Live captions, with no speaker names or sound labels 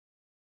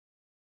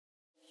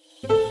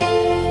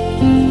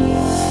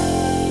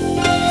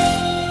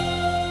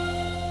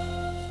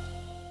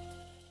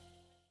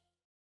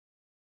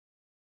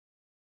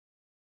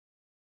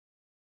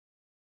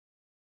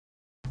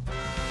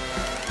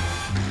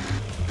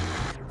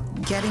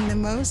getting the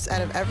most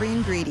out of every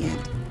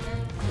ingredient.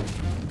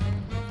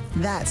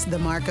 That's the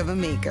mark of a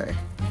maker.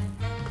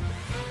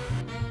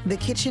 The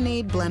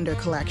KitchenAid Blender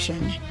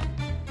Collection.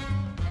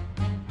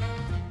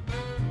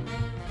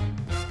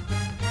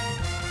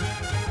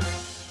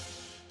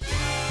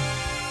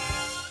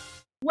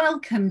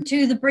 Welcome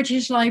to the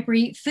British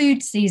Library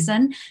Food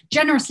Season,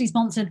 generously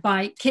sponsored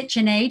by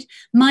KitchenAid.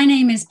 My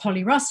name is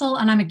Polly Russell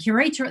and I'm a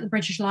curator at the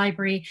British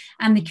Library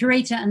and the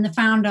curator and the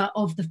founder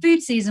of the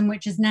Food Season,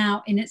 which is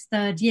now in its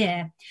third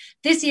year.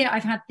 This year,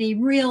 I've had the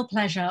real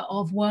pleasure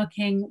of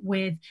working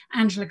with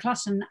Angela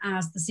Clutton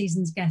as the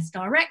season's guest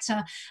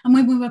director. And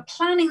when we were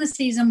planning the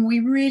season, we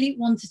really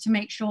wanted to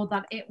make sure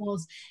that it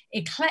was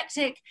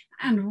eclectic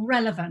and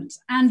relevant.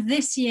 And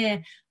this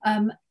year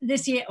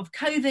of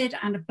COVID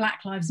and of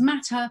Black Lives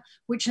Matter,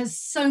 which has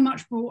so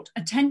much brought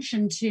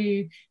attention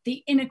to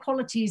the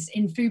inequalities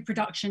in food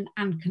production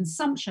and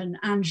consumption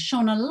and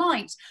shone a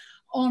light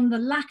on the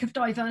lack of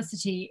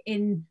diversity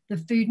in the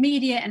food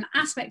media and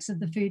aspects of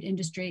the food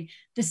industry,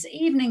 this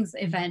evening's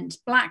event,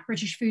 Black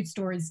British Food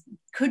Stories,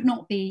 could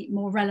not be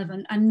more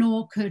relevant, and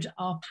nor could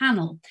our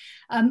panel.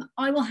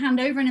 I will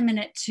hand over in a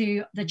minute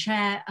to the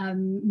chair,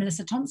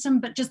 Melissa Thompson,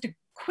 but just a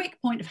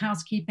quick point of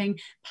housekeeping,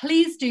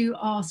 please do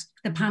ask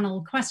the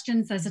panel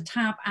questions. There's a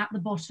tab at the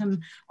bottom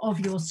of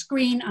your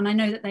screen, and I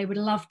know that they would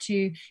love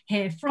to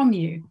hear from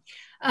you.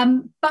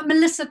 But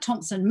Melissa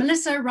Thompson.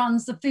 Melissa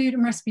runs the food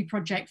and recipe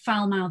project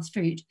Foul Mouths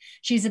Food.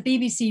 She's a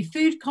BBC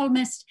food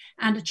columnist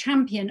and a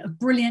champion of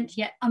brilliant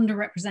yet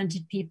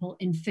underrepresented people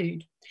in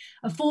food.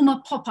 A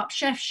former pop-up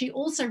chef, she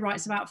also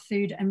writes about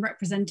food and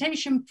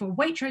representation for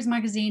Waitrose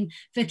magazine,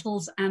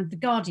 Vittles and The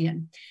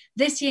Guardian.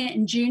 This year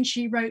in June,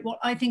 she wrote what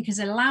I think is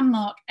a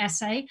landmark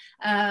essay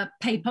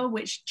paper,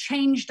 which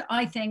changed,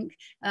 I think,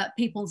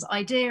 people's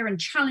idea and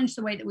challenged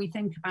the way that we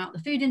think about the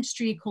food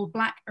industry, called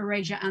Black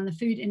Erasure and the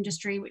Food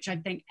Industry, which I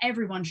think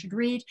everyone should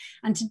read.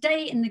 And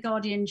today in The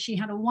Guardian, she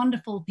had a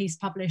wonderful piece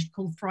published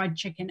called Fried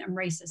Chicken and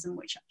Racism,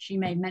 which she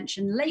may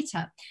mention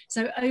later.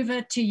 So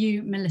over to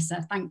you,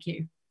 Melissa. Thank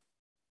you.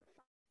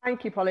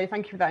 Thank you, Polly.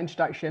 Thank you for that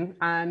introduction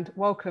and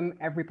welcome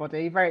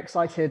everybody. Very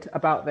excited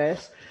about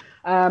this.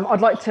 I'd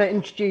like to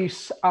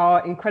introduce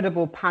our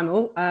incredible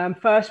panel.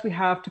 First, we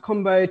have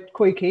Tokunbo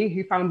Koiki,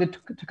 who founded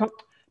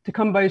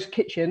Tokunbo's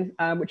Kitchen,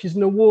 which is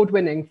an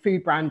award-winning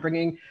food brand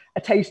bringing a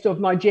taste of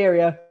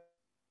Nigeria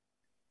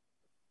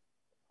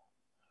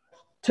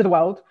to the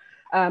world.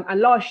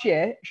 And last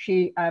year,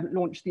 she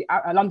launched the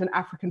London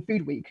African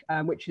Food Week,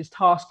 which is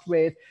tasked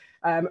with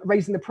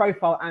raising the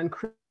profile and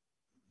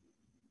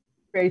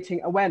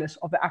creating awareness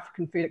of the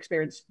African food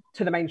experience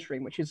to the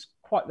mainstream, which is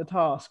quite the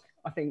task,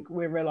 I think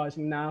we're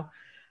realizing now.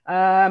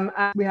 And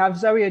we have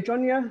Zoe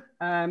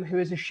Adjonyoh, who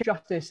is a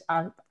justice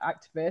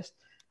activist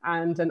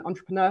and an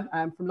entrepreneur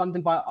from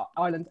London by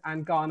Ireland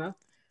and Ghana.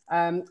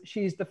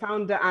 She's the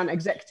founder and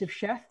executive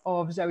chef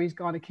of Zoe's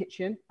Ghana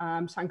Kitchen,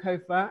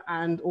 Sankofa,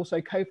 and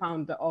also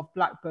co-founder of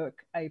Black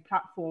Book, a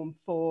platform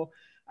for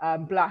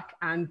Black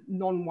and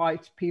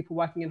non-white people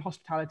working in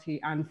hospitality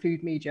and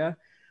food media.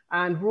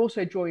 And we're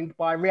also joined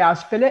by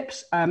Riaz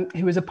Phillips,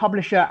 who is a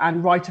publisher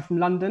and writer from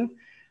London.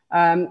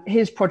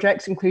 His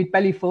projects include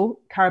Bellyful,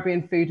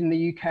 Caribbean Food in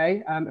the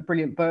UK, a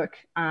brilliant book,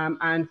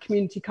 and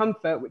Community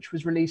Comfort, which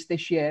was released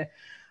this year,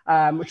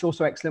 which is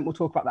also excellent. We'll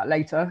talk about that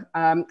later.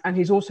 And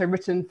he's also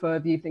written for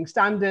the Evening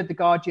Standard, The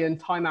Guardian,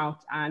 Time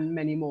Out, and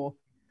many more.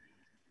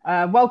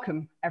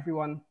 Welcome,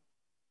 everyone.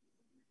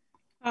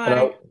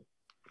 Hello.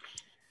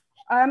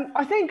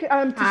 I think...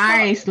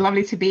 Hi, it's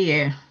lovely to be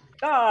here.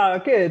 Ah,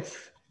 good,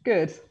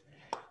 good.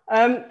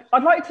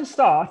 I'd like to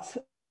start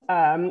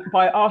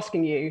by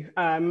asking you,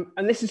 and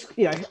this is,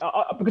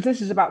 because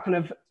this is about kind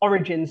of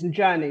origins and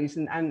journeys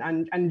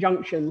and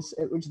junctions,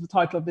 which is the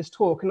title of this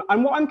talk.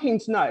 And what I'm keen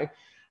to know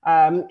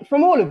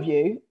from all of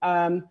you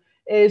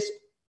is,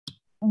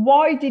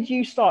 why did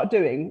you start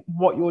doing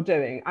what you're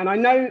doing? And I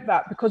know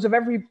that because of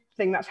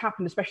everything that's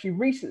happened, especially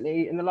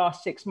recently in the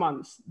last 6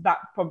 months, that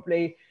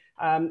probably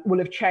will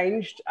have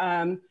changed.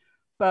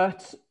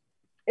 But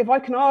if I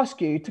can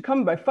ask you,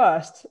 Tokunbo,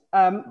 first,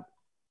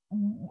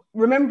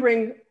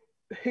 remembering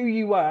who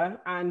you were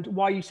and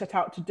why you set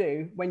out to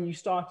do when you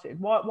started,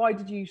 why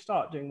did you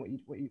start doing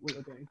what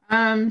you're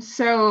doing?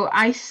 So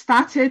I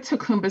started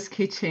Tokunbo's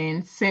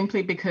Kitchen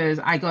simply because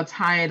I got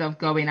tired of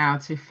going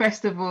out to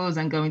festivals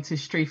and going to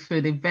street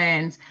food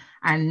events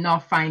and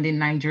not finding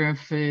Nigerian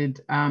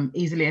food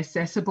easily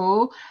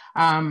accessible.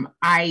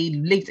 I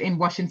lived in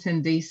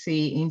Washington,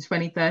 D.C. in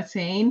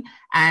 2013,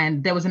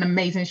 and there was an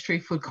amazing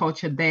street food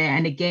culture there.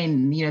 And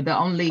again, the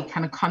only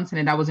kind of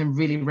continent that wasn't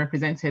really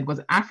represented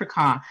was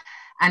Africa.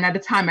 And at the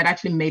time, I'd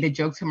actually made a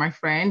joke to my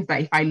friends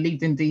that if I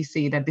lived in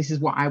DC, that this is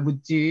what I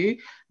would do,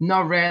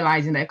 not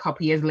realizing that a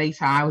couple of years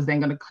later, I was then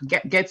going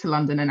to get to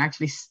London and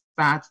actually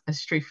start a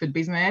street food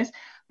business.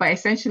 But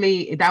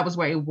essentially, that was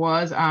what it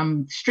was.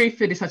 Street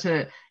food is such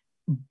a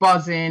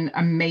buzzing,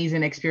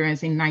 amazing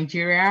experience in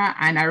Nigeria.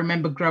 And I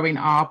remember growing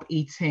up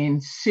eating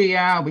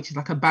suya, which is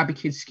like a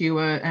barbecued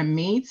skewer and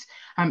meat,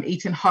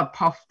 eating hot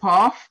puff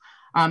puff.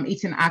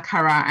 eating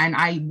akara, and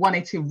I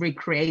wanted to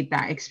recreate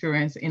that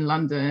experience in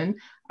London.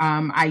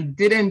 I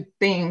didn't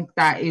think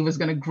that it was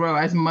going to grow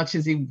as much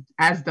as it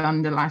has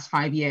done the last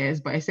 5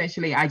 years, but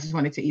essentially I just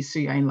wanted to eat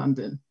suya in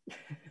London.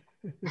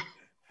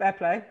 Fair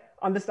play,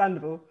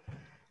 understandable.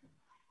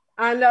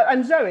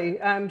 And Zoe,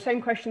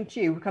 same question to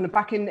you, kind of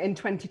back in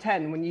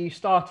 2010 when you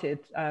started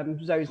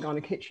Zoe's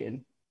Ghana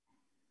Kitchen.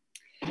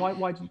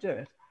 Why did you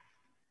do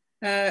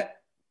it?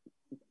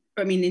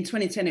 I mean, in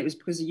 2010, it was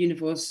because the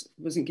universe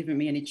wasn't giving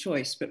me any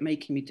choice but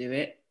making me do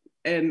it.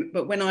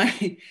 But when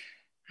I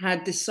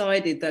had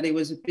decided that it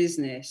was a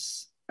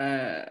business,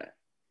 the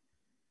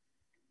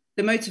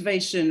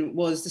motivation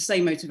was the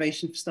same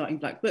motivation for starting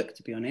Black Book,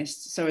 to be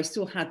honest. So I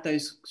still had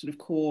those sort of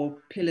core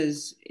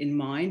pillars in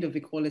mind of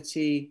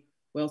equality,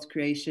 wealth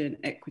creation,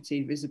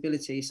 equity,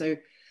 visibility. So,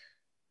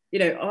 you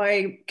know,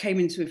 I came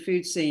into a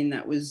food scene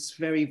that was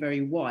very,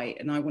 very white,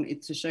 and I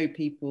wanted to show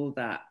people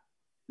that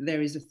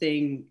there is a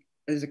thing,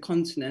 there's a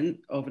continent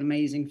of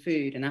amazing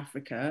food in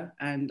Africa,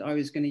 and I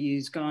was going to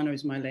use Ghana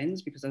as my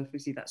lens because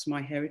obviously that's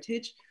my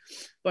heritage.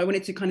 But I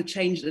wanted to kind of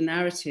change the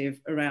narrative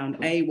around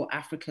what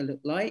Africa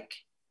looked like,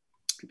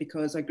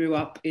 because I grew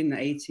up in the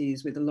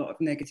 80s with a lot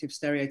of negative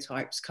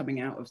stereotypes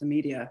coming out of the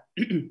media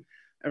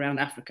around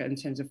Africa in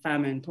terms of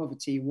famine,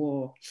 poverty,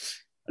 war,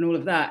 and all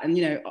of that. And,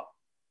 you know,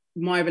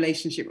 my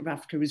relationship with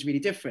Africa was really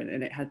different,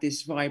 and it had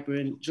this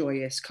vibrant,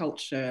 joyous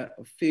culture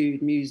of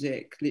food,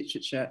 music,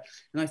 literature.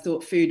 And I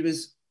thought food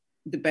was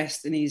the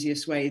best and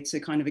easiest way to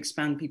kind of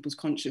expand people's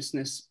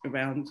consciousness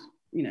around,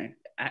 you know,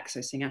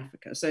 accessing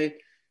Africa. So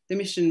the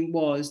mission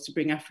was to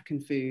bring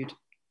African food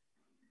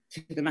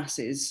to the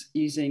masses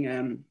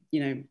using,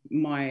 you know,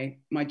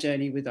 my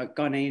journey with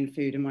Ghanaian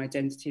food and my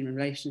identity and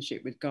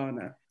relationship with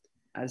Ghana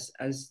as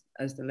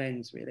the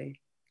lens, really.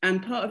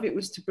 And part of it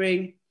was to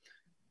bring,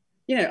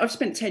 you know, I've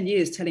spent 10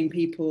 years telling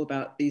people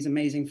about these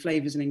amazing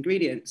flavors and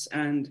ingredients,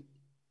 and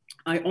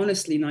I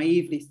honestly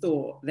naively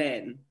thought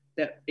then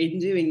that in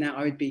doing that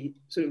I would be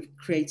sort of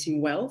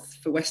creating wealth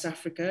for West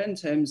Africa in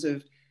terms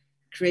of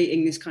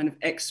creating this kind of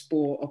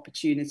export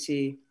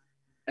opportunity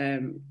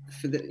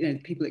for the, you know,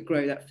 people that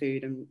grow that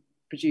food and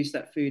produce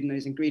that food and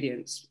those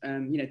ingredients.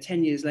 You know,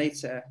 10 years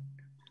later,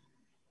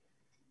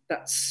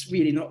 that's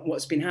really not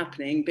what's been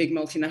happening. Big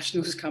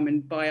multinationals come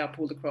and buy up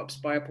all the crops,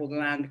 buy up all the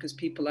land, because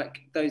people like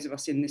those of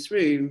us in this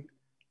room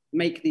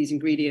make these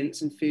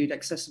ingredients and food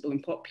accessible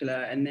and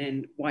popular, and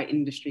then white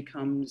industry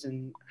comes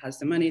and has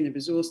the money and the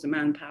resource, the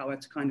manpower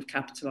to kind of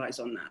capitalize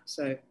on that.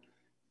 So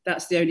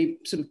that's the only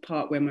sort of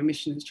part where my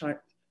mission has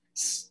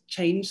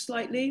changed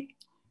slightly,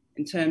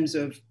 in terms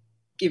of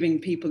giving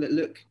people that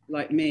look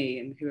like me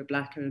and who are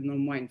Black and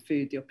non-white in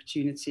food the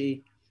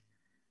opportunity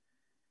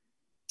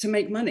to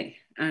make money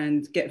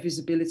and get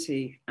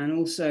visibility, and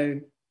also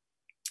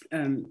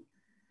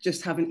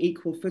just have an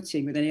equal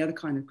footing with any other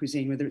kind of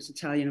cuisine, whether it's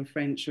Italian or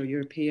French or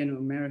European or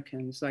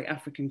American. It's like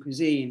African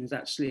cuisine is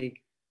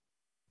actually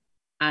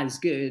as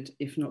good,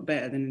 if not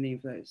better, than any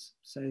of those.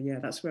 So yeah,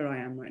 that's where I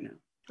am right now.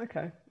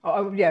 Okay.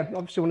 Yeah,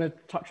 obviously want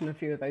to touch on a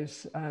few of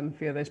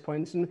those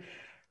points. And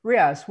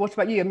Riaz, what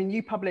about you? I mean,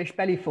 you published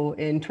Bellyful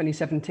in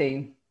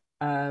 2017.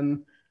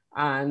 And,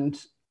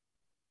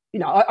 you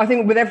know, I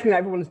think with everything that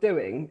everyone's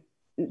doing,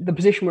 the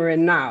position we're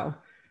in now,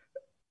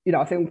 you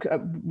know, I think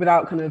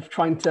without kind of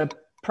trying to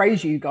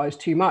praise you guys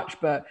too much,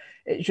 but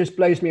it just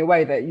blows me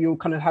away that you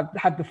kind of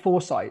had the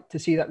foresight to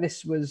see that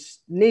this was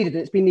needed.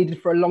 It's been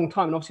needed for a long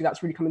time, and obviously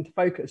that's really come into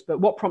focus. But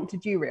what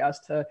prompted you, Riaz,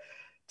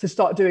 to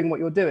start doing what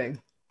you're doing?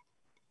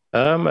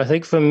 I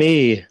think for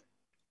me,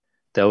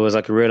 there was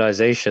like a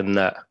realization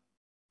that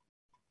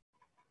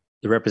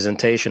the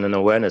representation and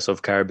awareness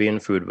of Caribbean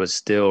food was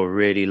still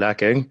really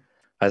lacking.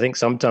 I think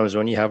sometimes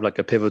when you have like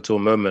a pivotal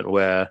moment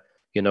where,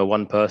 you know,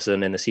 one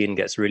person in the scene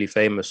gets really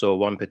famous, or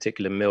one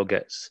particular meal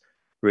gets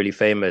really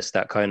famous,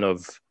 that kind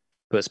of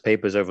puts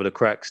papers over the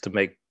cracks to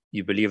make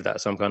you believe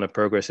that some kind of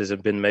progress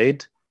hasn't been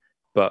made.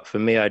 But for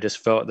me, I just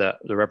felt that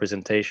the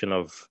representation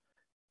of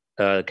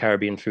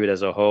Caribbean food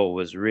as a whole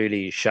was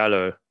really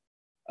shallow.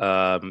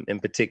 In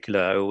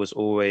particular, it was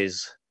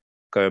always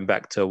going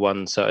back to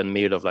one certain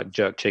meal of like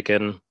jerk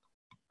chicken.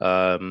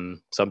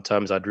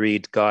 Sometimes I'd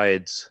read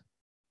guides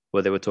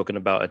where they were talking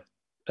about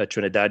a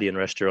Trinidadian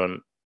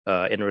restaurant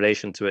in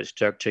relation to its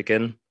jerk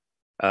chicken.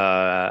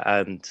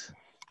 And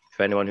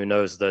for anyone who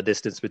knows, the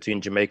distance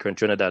between Jamaica and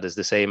Trinidad is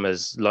the same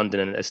as London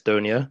and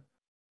Estonia.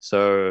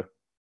 So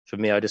for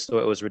me, I just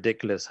thought it was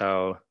ridiculous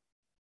how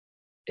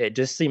it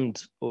just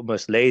seemed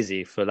almost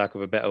lazy, for lack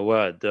of a better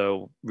word,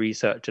 the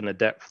research and the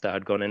depth that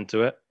had gone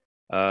into it.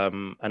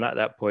 And at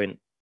that point,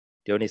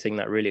 the only thing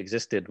that really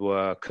existed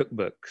were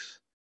cookbooks.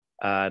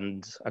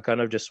 And I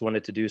kind of just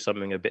wanted to do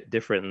something a bit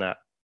different that,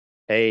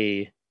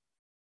 A,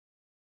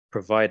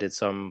 provided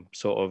some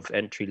sort of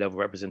entry-level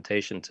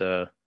representation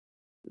to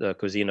the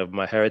cuisine of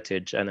my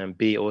heritage, and then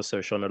B,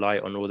 also shone a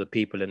light on all the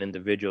people and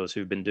individuals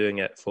who've been doing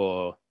it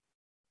for,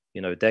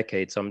 you know,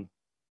 decades. Some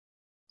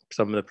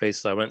of the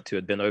places I went to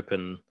had been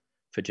open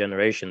for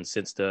generations,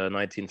 since the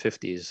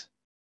 1950s,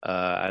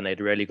 and they'd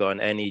rarely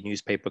gotten any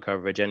newspaper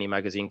coverage, any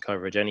magazine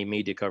coverage, any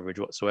media coverage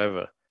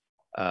whatsoever.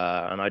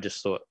 And I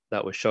just thought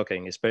that was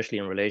shocking, especially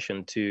in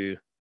relation to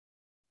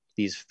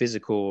this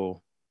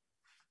physical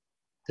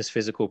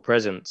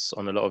presence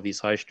on a lot of these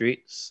high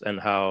streets, and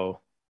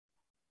how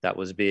that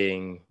was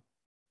being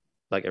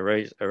like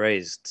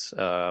erased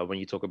when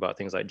you talk about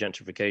things like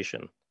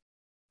gentrification.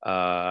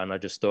 And I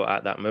just thought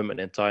at that moment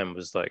in time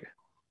was like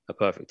a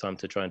perfect time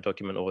to try and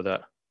document all of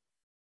that.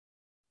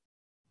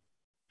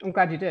 I'm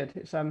glad you did.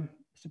 It's a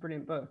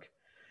brilliant book.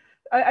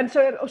 And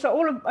so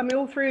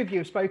all three of you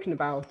have spoken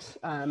about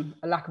a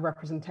lack of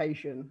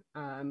representation,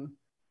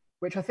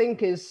 which I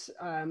think is,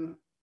 I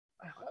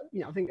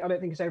don't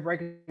think it's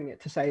over-egging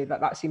it to say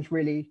that seems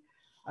really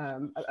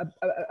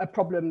a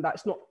problem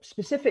that's not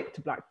specific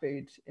to Black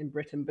food in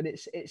Britain, but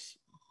it's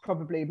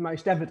probably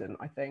most evident,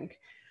 I think.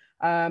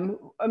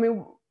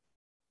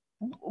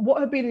 What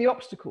have been the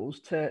obstacles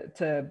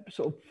to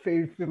sort of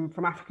food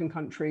from African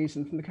countries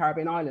and from the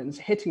Caribbean islands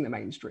hitting the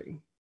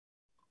mainstream?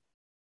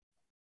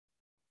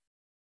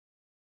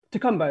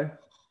 Tokunbo.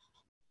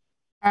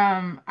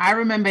 I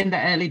remember in the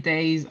early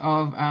days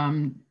of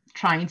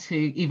trying to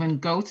even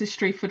go to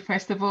street food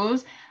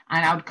festivals,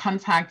 and I would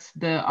contact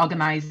the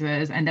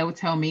organizers and they would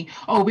tell me,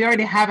 oh, we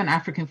already have an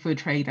African food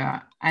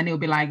trader. And it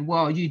would be like,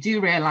 well, you do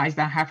realize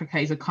that Africa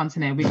is a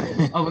continent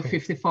with over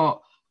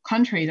 54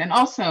 countries. And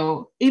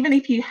also, even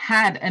if you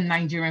had a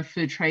Nigerian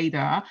food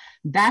trader,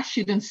 that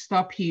shouldn't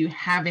stop you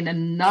having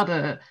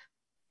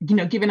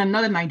giving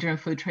another Nigerian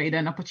food trader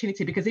an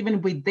opportunity, because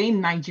even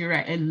within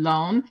Nigeria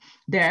alone,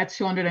 there are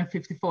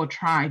 254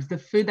 tribes. The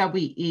food that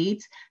we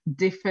eat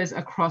differs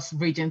across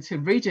region to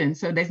region.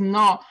 So there's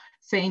not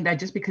saying that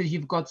just because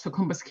you've got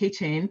Tokunbo's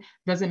kitchen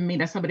doesn't mean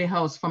that somebody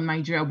else from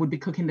Nigeria would be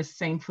cooking the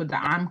same food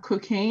that I'm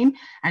cooking.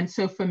 And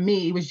so for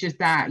me, it was just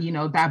that,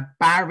 that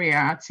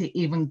barrier to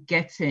even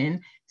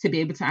getting to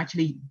be able to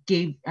actually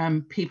give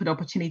people the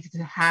opportunity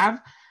to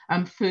have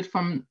food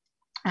from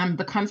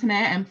the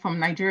continent and from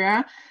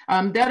Nigeria.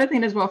 The other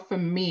thing as well for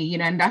me,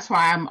 and that's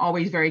why I'm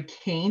always very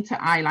keen to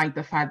highlight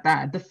the fact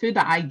that the food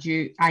that I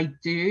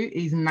do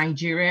is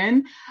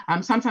Nigerian.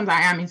 Sometimes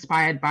I am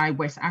inspired by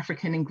West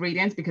African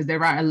ingredients because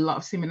there are a lot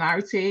of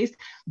similarities,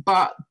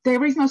 but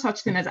there is no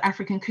such thing as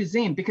African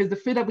cuisine, because the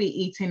food that we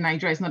eat in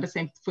Nigeria is not the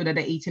same food that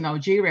they eat in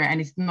Algeria,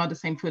 and it's not the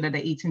same food that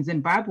they eat in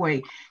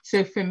Zimbabwe.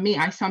 So for me,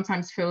 I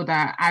sometimes feel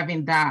that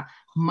having that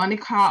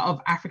moniker of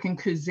African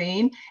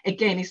cuisine,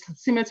 again, it's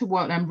similar to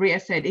what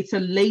Riaz said. It's a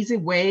lazy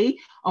way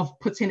of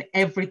putting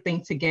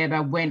everything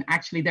together when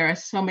actually there are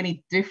so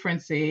many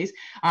differences.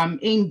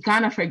 In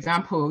Ghana, for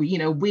example,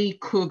 we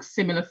cook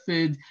similar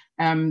food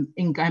in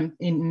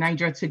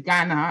Nigeria to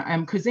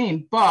Ghana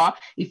cuisine. But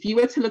if you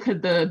were to look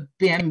at the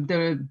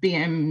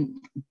BM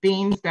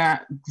beans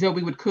that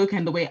Zoe would cook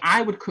and the way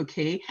I would cook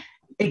it,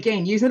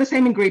 again, using the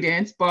same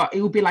ingredients, but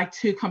it would be like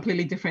two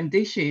completely different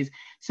dishes.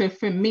 So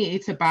for me,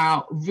 it's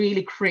about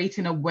really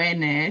creating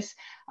awareness.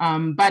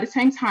 But at the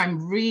same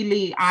time,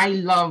 really, I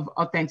love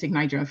authentic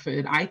Nigerian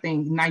food. I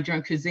think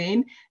Nigerian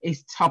cuisine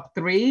is top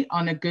 3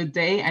 on a good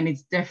day, and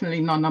it's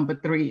definitely not number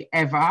 3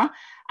 ever.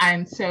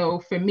 And so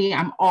for me,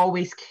 I'm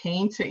always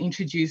keen to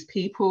introduce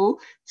people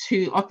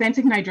to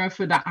authentic Nigerian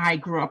food that I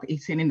grew up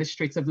eating in the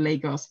streets of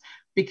Lagos,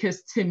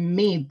 because to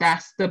me,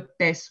 that's the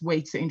best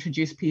way to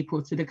introduce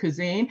people to the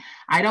cuisine.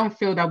 I don't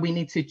feel that we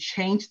need to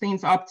change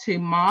things up too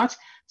much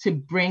to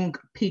bring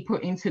people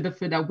into the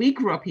food that we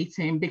grew up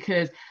eating,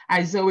 because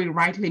as Zoe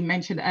rightly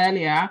mentioned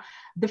earlier,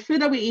 the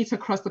food that we eat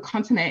across the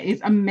continent is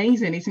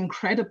amazing, it's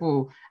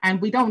incredible, and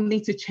we don't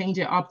need to change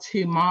it up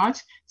too much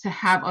to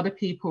have other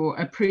people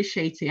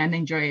appreciate it and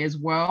enjoy it as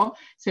well.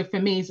 So for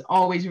me, it's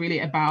always really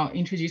about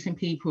introducing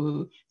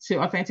people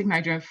to authentic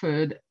Nigerian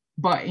food,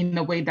 but in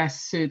a way that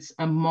suits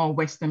a more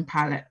Western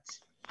palate.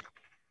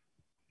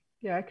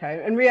 Yeah,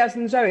 okay. And Riaz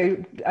and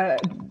Zoe,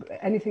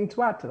 anything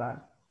to add to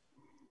that?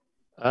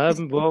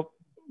 Well,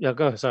 yeah,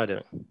 go. Sorry, I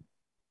didn't.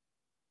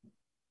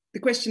 The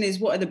question is,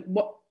 what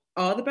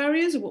are the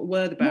barriers, or what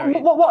were the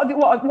barriers? What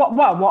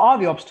are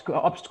the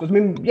obstacles? I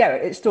mean, yeah,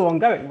 it's still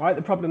ongoing, right?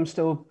 The problem's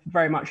still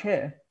very much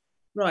here.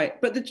 Right,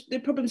 but the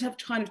problems have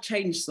kind of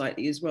changed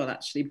slightly as well,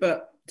 actually.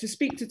 But to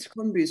speak to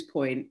Tokunbo's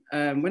point,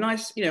 when I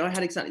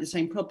had exactly the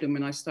same problem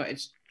when I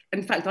started.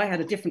 In fact, I had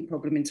a different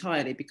problem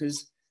entirely,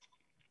 because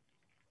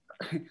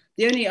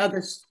the only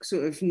other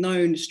sort of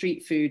known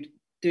street food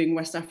doing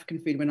West African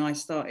food when I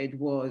started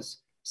was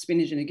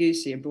Spinach and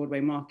Egusi and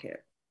Broadway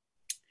Market.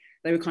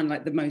 They were kind of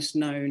like the most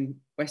known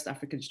West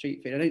African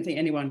street food. I don't think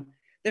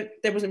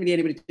there wasn't really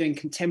anybody doing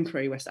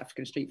contemporary West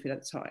African street food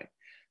at the time.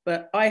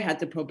 But I had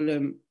the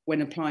problem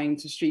when applying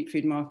to street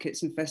food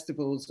markets and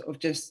festivals of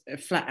just a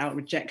flat out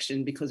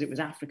rejection because it was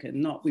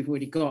African, not we've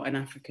already got an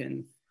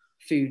African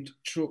food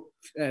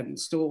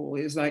store.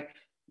 It was like,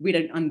 we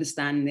don't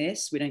understand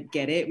this, we don't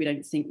get it, we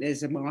don't think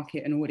there's a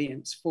market, an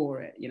audience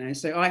for it,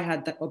 So I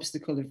had that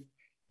obstacle of,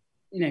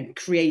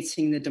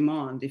 creating the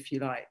demand, if you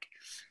like.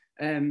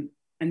 And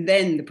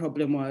then the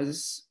problem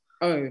was,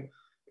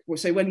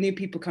 so when new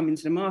people come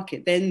into the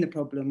market, then the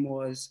problem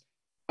was,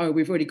 oh,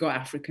 we've already got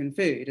African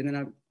food. And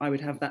then I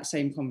would have that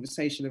same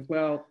conversation of,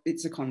 well,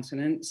 it's a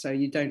continent, so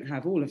you don't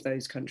have all of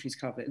those countries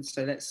covered.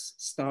 So let's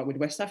start with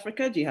West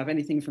Africa. Do you have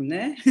anything from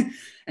there?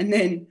 And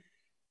then,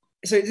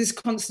 so it's this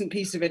constant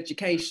piece of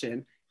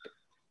education,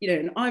 you know,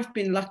 and I've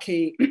been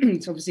lucky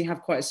to obviously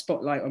have quite a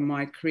spotlight on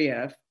my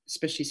career,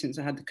 especially since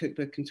I had the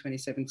cookbook in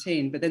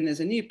 2017. But then there's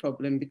a new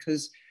problem,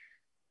 because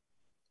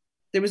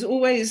there was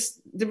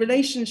always the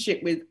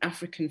relationship with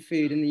African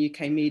food in the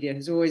UK media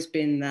has always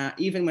been that,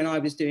 even when I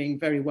was doing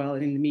very well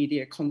in the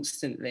media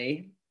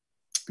constantly,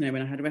 you know,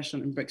 when I had a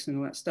restaurant in Brixton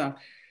and all that stuff,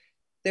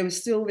 there was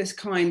still this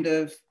kind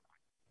of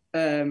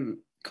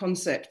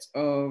concept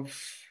of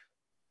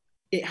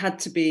it had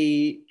to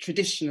be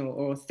traditional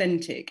or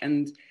authentic.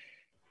 And,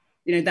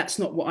 you know, that's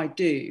not what I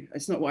do.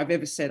 It's not what I've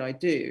ever said I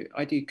do.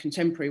 I do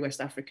contemporary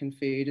West African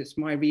food. It's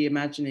my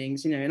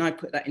reimaginings, you know, and I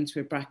put that into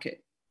a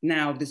bracket.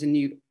 Now there's a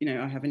new, you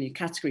know, I have a new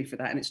category for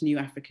that, and it's new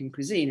African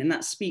cuisine. And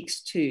that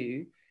speaks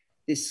to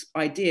this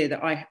idea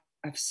that I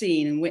have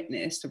seen and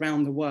witnessed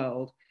around the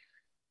world,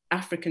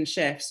 African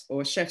chefs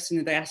or chefs in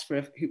the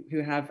diaspora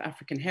who have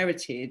African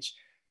heritage,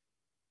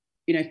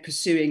 you know,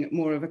 pursuing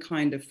more of a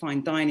kind of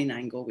fine dining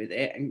angle with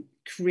it and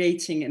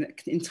creating an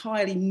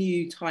entirely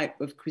new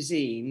type of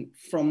cuisine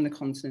from the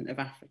continent of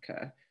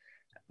Africa.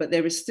 But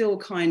there is still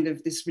kind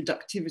of this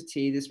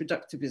reductivity, this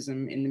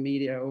reductivism in the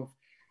media of,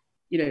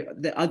 you know,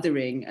 the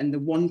othering and the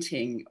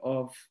wanting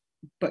of,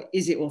 but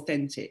is it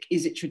authentic?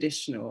 Is it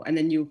traditional? And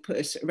then you'll put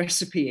a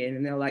recipe in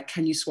and they're like,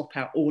 can you swap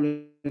out all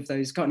of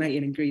those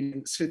Ghanaian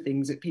ingredients for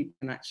things that people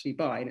can actually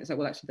buy? And it's like,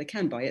 well, actually they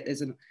can buy it.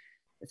 There's a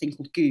thing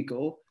called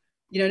Google.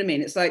 You know what I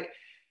mean? It's like,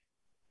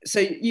 so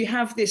you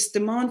have this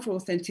demand for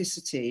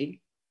authenticity.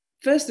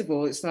 First of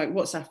all, it's like,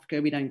 what's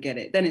Africa? We don't get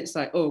it. Then it's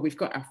like, oh, we've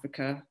got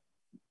Africa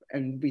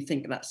and we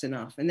think that's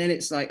enough. And then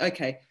it's like,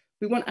 okay,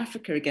 we want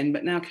Africa again,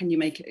 but now can you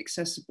make it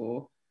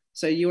accessible?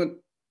 So you want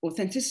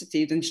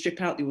authenticity, then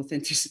strip out the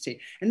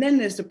authenticity. And then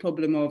there's the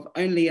problem of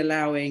only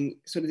allowing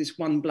sort of this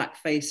one black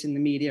face in the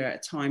media at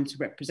a time to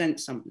represent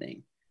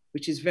something,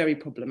 which is very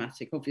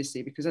problematic,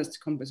 obviously, because as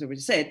Tokunbo's already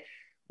said,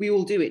 we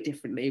all do it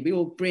differently. We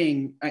all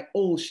bring,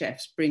 all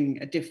chefs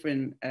bring a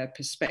different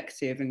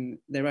perspective and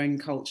their own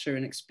culture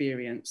and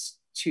experience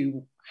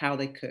to how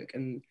they cook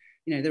and,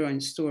 you know, their own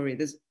story.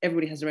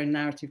 Everybody has their own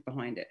narrative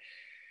behind it.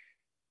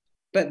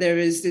 But there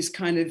is this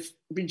kind of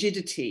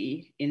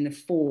rigidity in the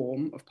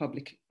form of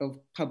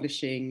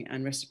publishing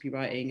and recipe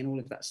writing and all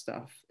of that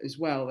stuff as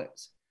well.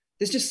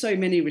 There's just so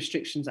many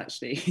restrictions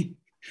actually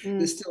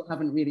that still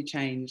haven't really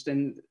changed.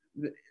 And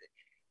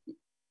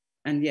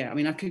yeah, I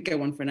mean, I could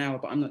go on for an hour,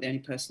 but I'm not the only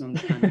person on the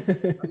panel.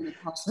 I'm going to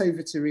pass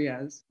over to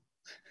Riaz.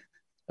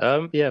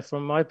 Yeah,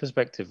 from my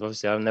perspective,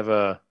 obviously, I've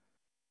never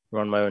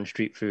run my own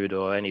street food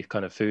or any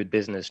kind of food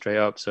business straight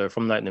up. So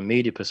from like the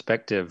media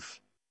perspective,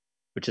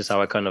 which is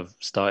how I kind of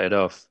started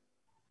off.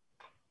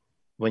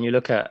 When you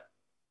look at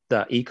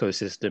that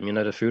ecosystem, you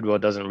know, the food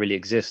world doesn't really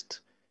exist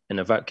in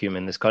a vacuum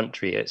in this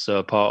country. It's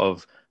a part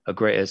of a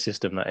greater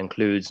system that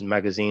includes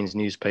magazines,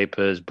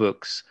 newspapers,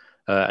 books,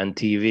 and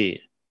TV.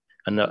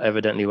 And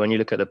evidently, when you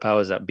look at the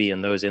powers that be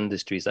in those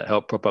industries that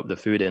help prop up the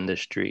food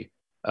industry,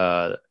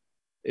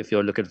 if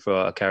you're looking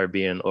for a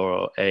Caribbean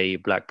or a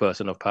Black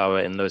person of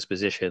power in those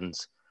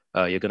positions,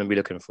 you're going to be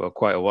looking for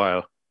quite a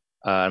while.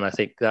 And I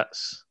think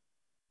that's,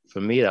 for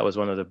me, that was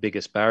one of the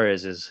biggest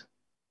barriers, is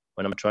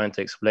when I'm trying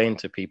to explain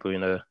to people, you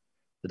know,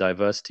 the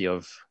diversity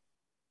of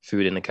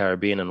food in the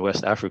Caribbean and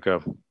West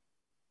Africa.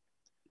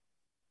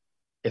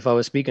 If I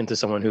was speaking to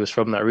someone who was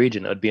from that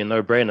region, it'd be a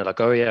no-brainer,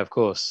 like, oh yeah, of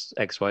course,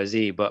 X, Y,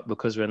 Z. But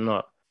because we're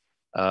not,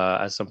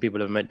 as some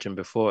people have mentioned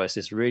before, it's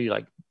this really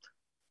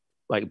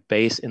like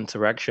base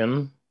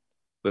interaction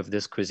with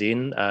this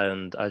cuisine.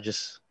 And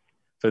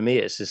for me,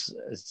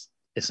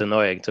 it's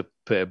annoying, to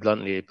put it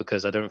bluntly,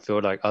 because I don't feel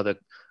like other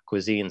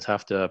cuisines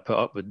have to put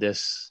up with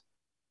this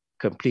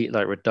complete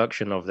like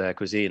reduction of their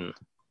cuisine.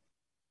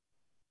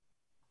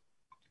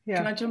 Yeah.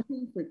 Can I jump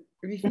in?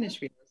 Have you finished,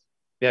 Riaz?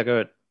 Yeah, go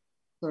ahead.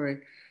 Sorry.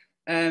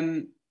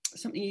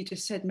 Something you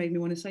just said made me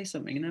want to say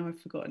something, and now I've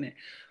forgotten it.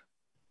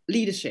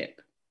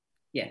 Leadership.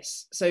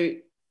 Yes. So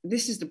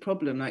this is the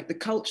problem, like the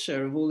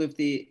culture of all of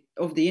the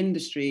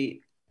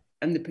industry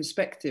and the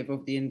perspective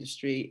of the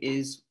industry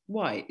is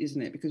white,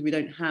 isn't it? Because we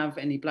don't have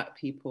any Black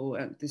people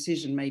at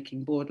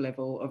decision-making board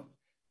level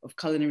of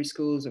culinary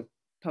schools, of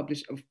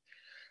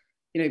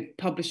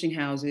publishing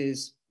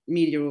houses,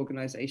 media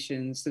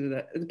organizations. So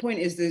the point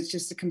is, there's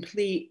just a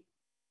complete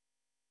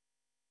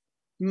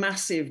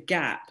massive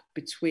gap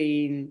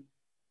between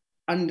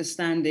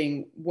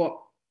understanding what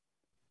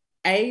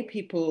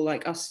people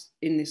like us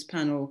in this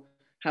panel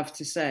have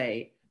to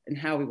say and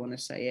how we want to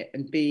say it,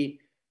 and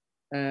B,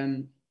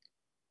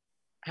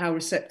 how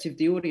receptive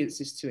the audience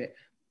is to it.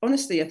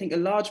 Honestly, I think a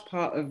large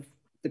part of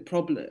the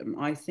problem,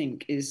 I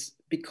think, is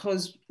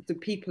because the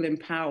people in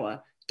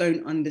power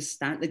don't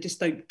understand, they just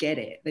don't get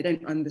it. They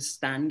don't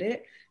understand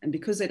it. And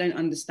because they don't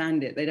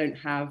understand it, they don't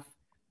have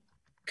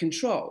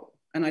control.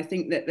 And I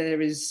think that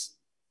there is,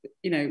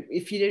 you know,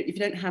 if you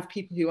don't have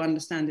people who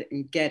understand it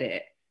and get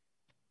it,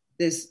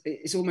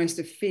 it's almost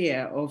a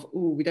fear of,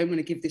 oh, we don't want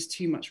to give this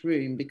too much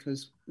room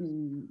because,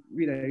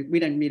 we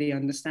don't really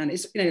understand.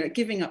 It's,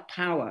 giving up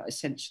power,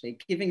 essentially.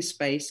 Giving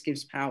space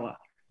gives power.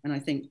 And I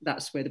think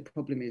that's where the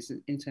problem is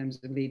in terms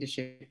of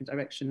leadership and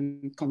direction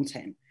and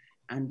content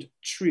and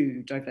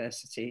true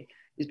diversity,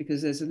 is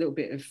because there's a little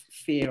bit of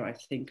fear, I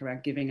think,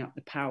 around giving up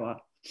the power.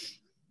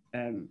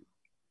 And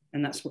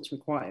that's what's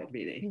required,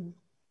 really.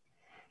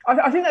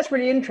 I think that's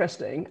really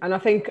interesting. And I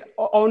think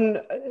on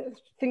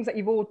things that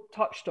you've all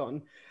touched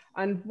on,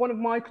 and one of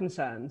my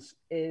concerns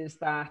is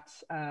that,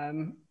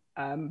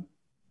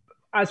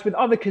 as with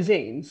other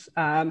cuisines,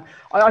 I'm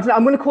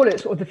going to call it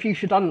sort of the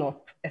Fuchsia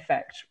Dunlop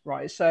effect,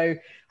 right? So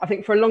I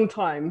think for a long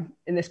time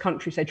in this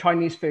country, say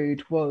Chinese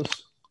food was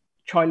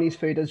Chinese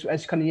food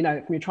as kind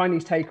of, from your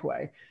Chinese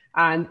takeaway.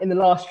 And in the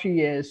last few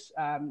years,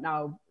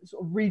 now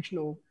sort of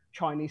regional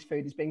Chinese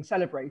food is being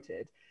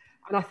celebrated.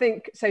 And I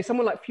think, say,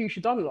 someone like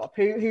Fuchsia Dunlop,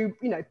 who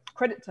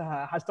credit to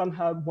her, has done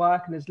her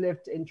work and has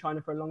lived in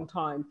China for a long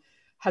time,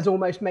 has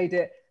almost made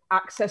it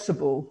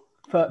accessible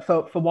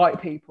for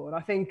white people. And I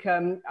think,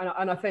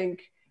 I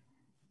think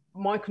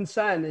my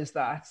concern is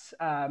that,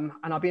 and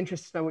I'll be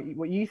interested to know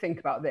what you think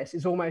about this,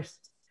 is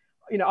almost,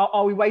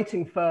 are we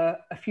waiting for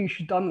a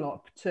Fuchsia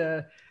Dunlop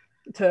to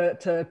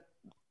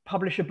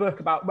publish a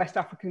book about West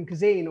African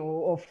cuisine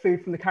or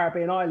food from the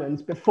Caribbean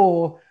islands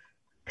before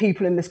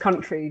people in this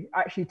country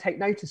actually take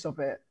notice of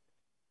it?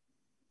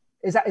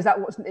 Is that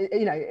what's,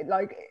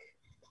 like,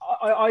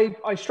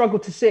 I struggle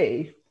to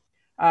see.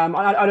 I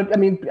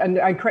mean,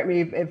 and correct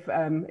me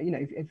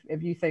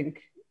if you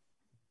think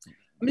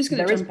I'm just going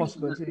there to is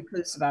possibility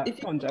because that.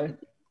 Come on, Joe.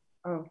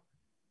 Oh,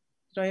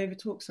 did I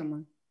overtalk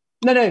someone?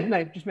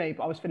 No, just me.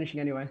 But I was finishing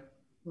anyway.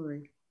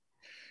 Sorry.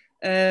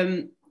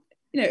 A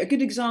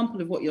good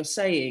example of what you're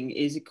saying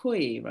is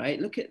Ikoyi, right?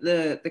 Look at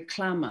the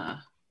clamour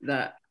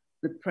that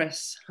the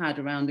press had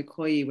around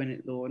Ikoyi when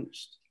it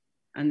launched,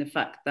 and the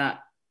fact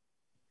that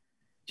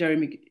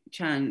Jeremy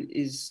Chan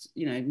is,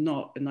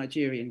 not a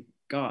Nigerian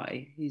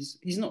guy.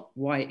 He's not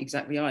white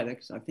exactly either,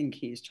 because I think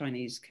he is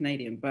Chinese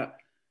Canadian. But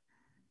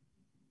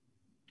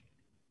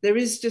there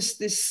is just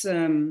this.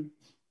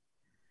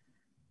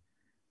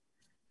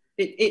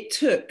 It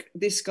took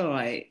this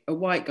guy, a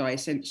white guy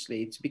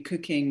essentially, to be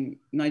cooking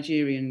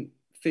Nigerian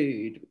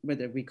food,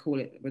 whether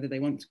they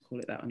want to call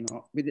it that or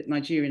not, with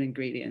Nigerian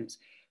ingredients,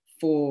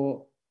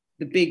 for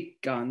the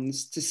big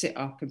guns to sit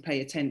up and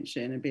pay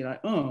attention and be like,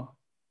 oh,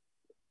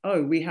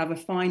 we have a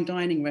fine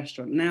dining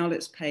restaurant. Now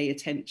let's pay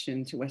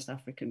attention to West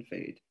African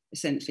food.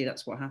 Essentially,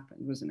 that's what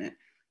happened, wasn't it?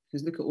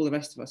 Because look at all the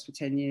rest of us for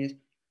 10 years.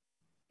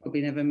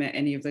 Probably never met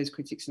any of those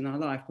critics in our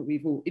life, but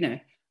we've all,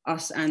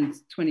 us and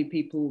 20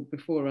 people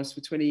before us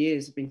for 20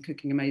 years have been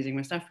cooking amazing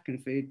West African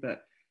food,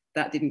 but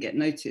that didn't get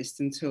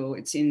noticed until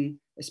it's in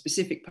a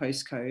specific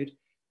postcode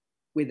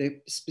with a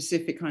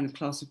specific kind of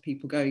class of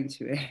people going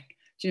to it.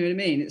 Do you know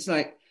what I mean? It's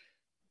like,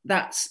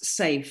 that's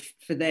safe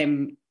for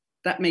them.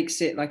 That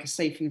makes it like a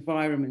safe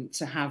environment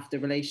to have the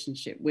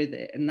relationship with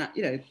it. And that,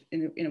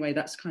 in a way,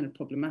 that's kind of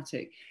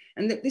problematic.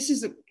 And this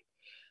is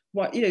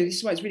why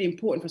it's really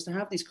important for us to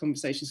have these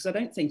conversations, because I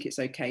don't think it's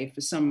okay for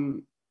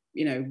some,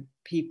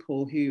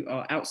 people who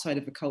are outside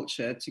of a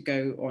culture to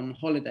go on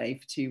holiday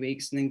for 2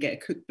 weeks and then get a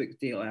cookbook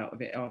deal out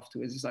of it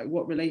afterwards. It's like,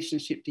 what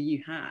relationship do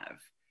you have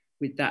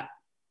with that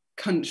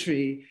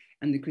country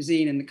and the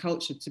cuisine and the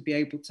culture to be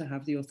able to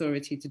have the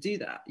authority to do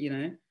that?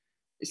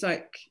 It's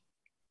like,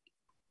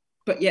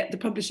 but yet the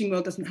publishing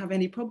world doesn't have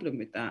any problem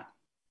with that,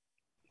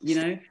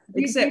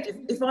 except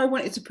if I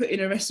wanted to put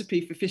in a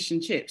recipe for fish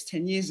and chips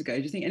 10 years ago,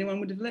 do you think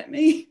anyone would have let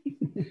me?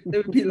 They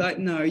would be like,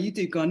 no, you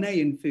do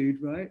Ghanaian food,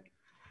 right?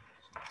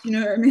 Do you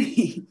know what I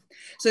mean?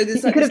 So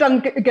there's you could have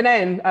done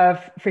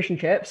Ghanaian fish and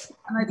chips.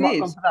 And I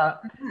did. I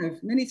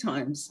have many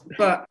times.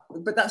 But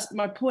that's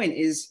my point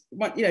is,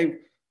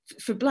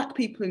 for Black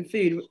people in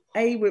food,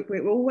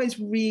 we're always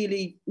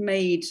really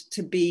made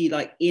to be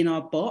like in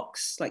our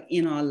box, like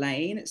in our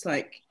lane. It's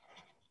like,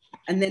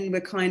 and then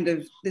we're kind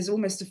of, there's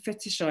almost a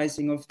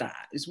fetishizing of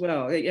that as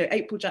well.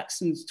 April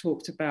Jackson's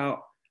talked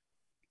about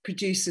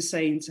producers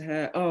saying to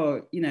her,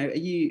 oh, are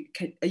you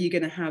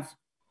going to have,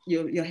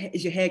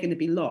 is your hair going to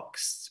be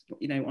locks,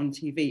 on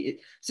TV?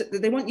 So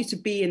they want you to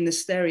be in the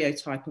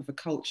stereotype of a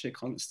culture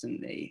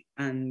constantly.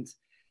 And,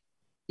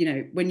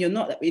 when you're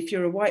not, if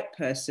you're a white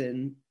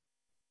person,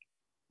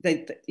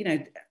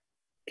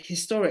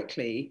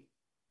 historically,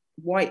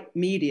 white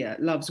media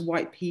loves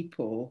white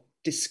people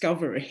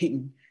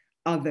discovering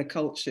other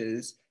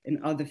cultures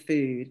and other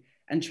food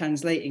and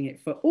translating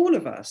it for all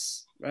of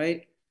us,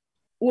 right?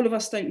 All of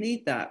us don't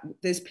need that.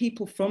 There's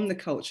people from the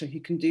culture who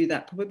can do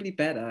that probably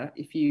better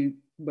if you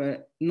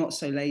were not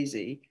so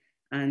lazy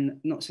and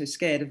not so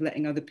scared of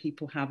letting other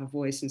people have a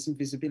voice and some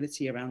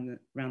visibility around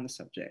the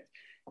subject.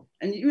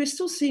 And we're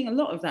still seeing a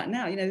lot of that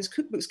now. There's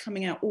cookbooks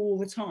coming out all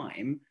the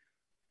time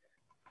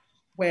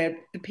where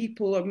the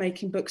people are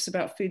making books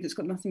about food that's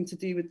got nothing to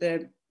do with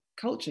their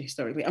culture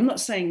historically. I'm not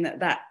saying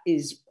that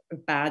is a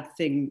bad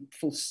thing,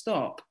 full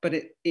stop, but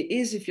it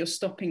is if you're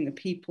stopping the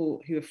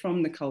people who are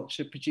from the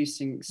culture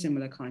producing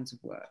similar kinds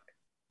of work.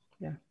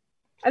 Yeah.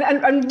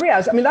 And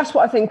Riaz, I mean, that's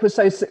what I think was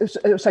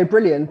so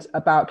brilliant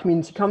about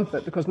Community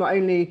Comfort, because not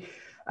only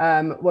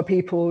were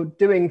people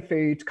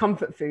doing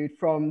comfort food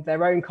from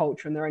their own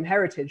culture and their own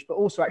heritage, but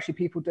also actually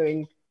people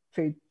doing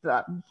food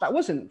that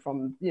wasn't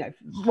from, you know,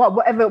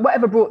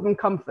 whatever brought them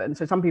comfort. And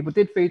so some people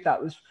did food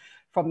that was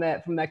from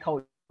their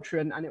culture,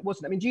 and it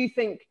wasn't. I mean, do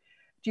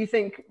you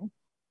think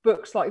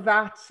books like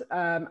that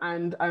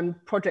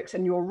and projects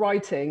in your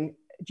writing,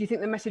 do you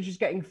think the message is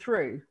getting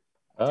through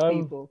to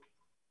people?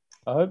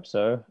 I hope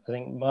so. I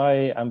think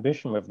my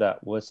ambition with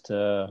that was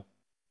to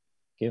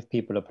give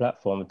people a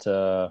platform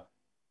to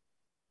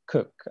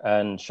cook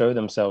and show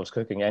themselves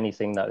cooking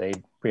anything that they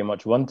pretty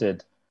much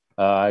wanted.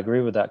 I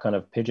agree with that kind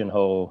of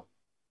pigeonhole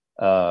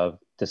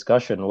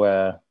discussion,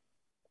 where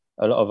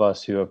a lot of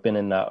us who have been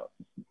in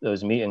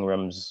those meeting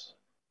rooms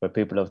where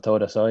people have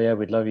told us, oh yeah,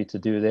 we'd love you to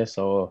do this,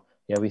 or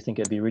yeah, we think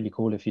it'd be really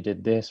cool if you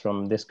did this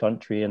from this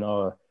country, and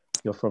oh,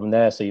 you're from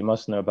there, so you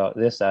must know about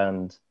this.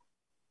 And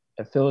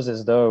it feels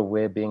as though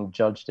we're being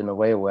judged in a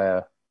way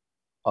where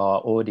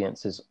our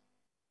audience is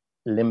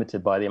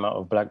limited by the amount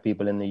of Black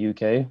people in the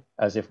UK,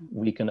 as if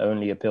we can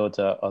only appeal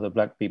to other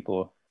Black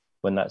people,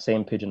 when that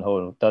same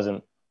pigeonhole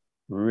doesn't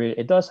really,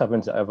 it does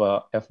happen to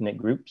other ethnic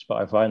groups, but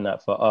I find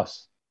that for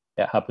us,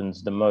 it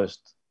happens the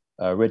most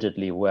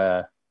rigidly,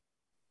 where,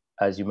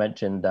 as you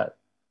mentioned, that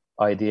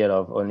idea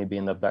of only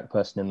being the Black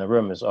person in the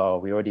room is, oh,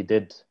 we already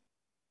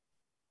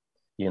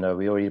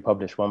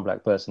published one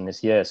Black person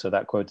this year, so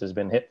that quota has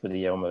been hit for the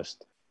year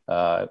almost,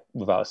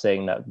 without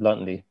saying that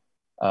bluntly.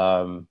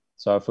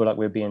 So I feel like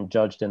we're being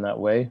judged in that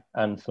way.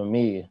 And for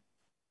me,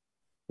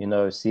 you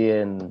know,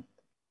 seeing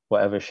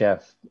whatever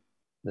chef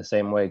the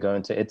same way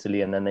going to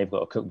Italy, and then they've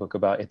got a cookbook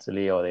about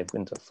Italy, or they've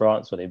been to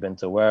France, or they've been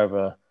to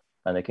wherever,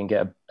 and they can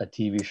get a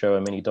TV show,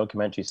 a mini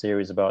documentary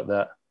series about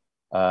that.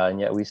 And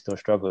yet we still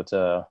struggle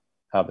to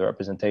have the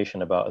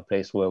representation about a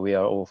place where we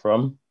are all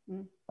from.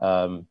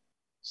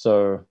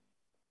 So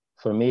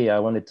for me, I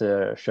wanted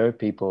to show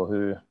people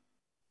who,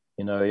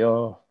 you know,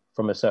 you're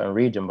from a certain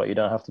region, but you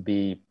don't have to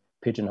be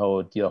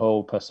pigeonholed. Your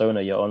whole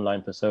persona, your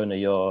online persona,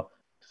 your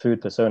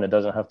food persona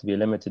doesn't have to be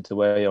limited to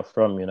where you're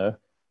from, you know.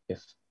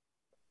 If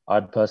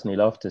I'd personally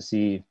love to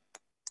see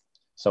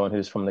someone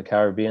who's from the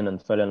Caribbean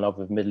and fell in love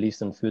with Middle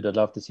Eastern food, I'd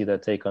love to see their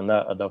take on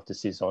that. I'd love to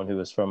see someone who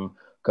was from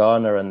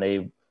Ghana and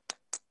they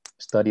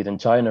studied in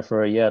China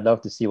for a year. I'd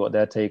love to see what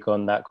their take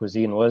on that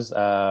cuisine was.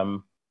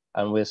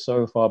 And we're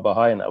so far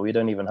behind that we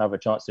don't even have a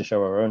chance to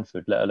show our own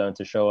food, let alone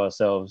to show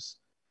ourselves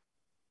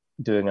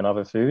doing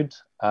another food.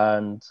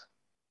 And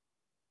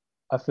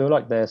I feel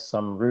like there's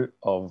some root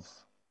of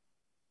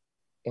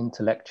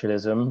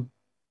intellectualism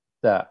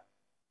that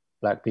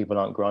Black people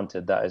aren't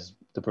granted. That is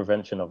the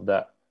prevention of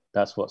that.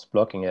 That's what's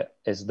blocking it,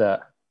 is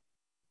that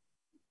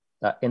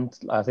I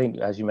think,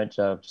 as you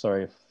mentioned,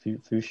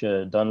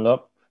 Fuchsia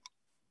Dunlop.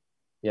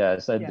 Yeah,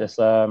 it's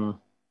the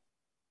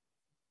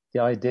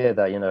idea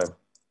that, you know,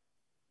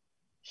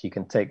 she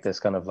can take this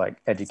kind of like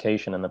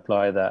education and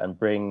apply that and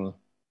bring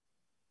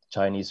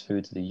Chinese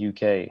food to the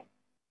UK.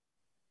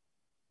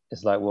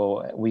 It's like,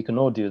 well, we can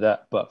all do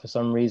that, but for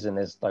some reason,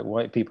 it's like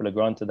white people are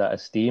granted that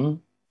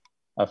esteem,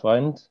 I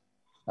find,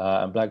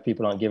 and Black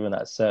people aren't given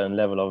that certain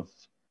level of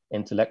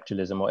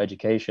intellectualism or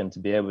education to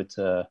be able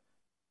to,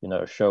 you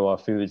know, show our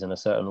foods in a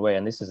certain way.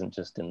 And this isn't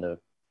just in the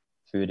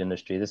food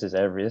industry. This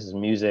is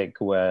music,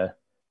 where,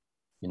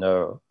 you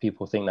know,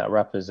 people think that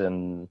rappers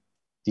and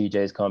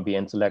DJs can't be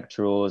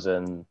intellectuals,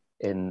 and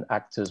in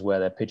actors where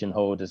they're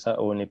pigeonholed as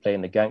only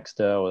playing the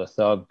gangster or the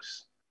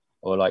thugs,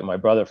 or like my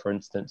brother, for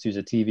instance, who's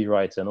a TV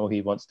writer, and all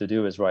he wants to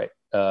do is write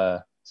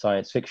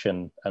science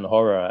fiction and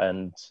horror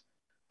and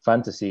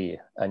fantasy,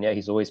 and yet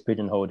he's always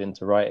pigeonholed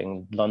into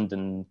writing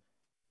London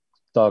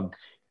thug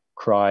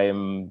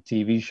crime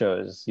TV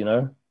shows, you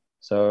know?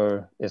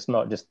 So it's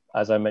not just,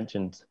 as I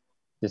mentioned,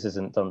 this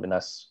isn't something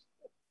that's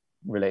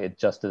related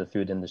just to the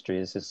food industry.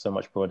 It's just so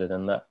much broader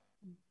than that.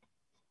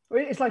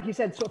 It's like you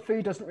said, sort of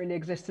food doesn't really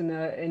exist in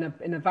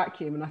a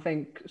vacuum, and I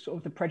think sort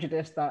of the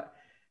prejudice that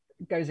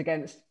goes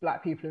against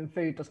Black people in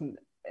food doesn't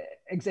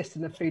exist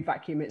in the food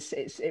vacuum.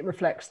 It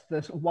reflects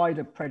the sort of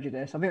wider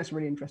prejudice. I think that's a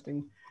really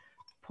interesting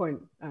point,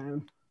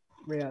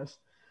 Riaz.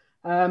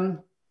 And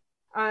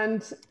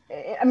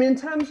I mean, in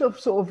terms of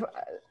sort of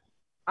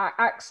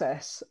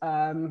access,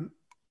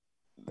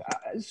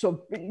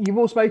 so you've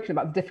all spoken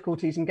about the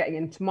difficulties in getting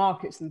into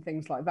markets and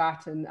things like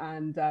that, and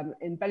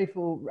in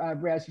Bellyful,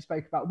 Riaz, you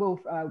spoke about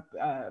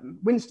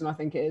Winston, I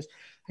think it is,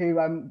 who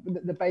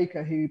the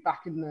baker who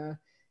back in the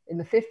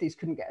 50s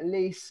couldn't get a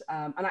lease,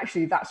 and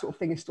actually that sort of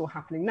thing is still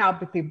happening now,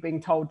 but people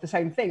being told the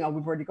same thing. Oh,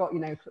 we've already got, you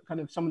know,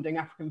 kind of someone doing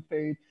African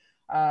food,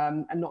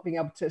 and not being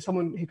able to,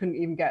 someone who couldn't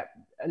even get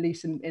a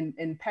lease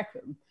in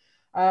Peckham.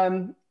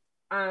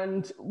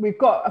 And we've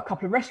got a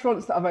couple of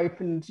restaurants that have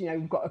opened. You know,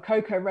 we've got a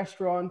cocoa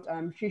restaurant,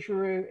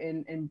 Shisharu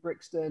in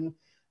Brixton.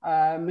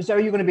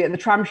 Zoe, you're going to be at the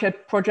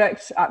Tramshed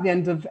project at the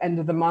end of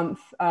the month.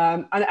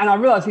 And I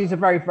realise these are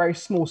very, very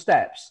small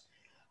steps.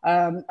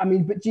 I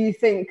mean, but do you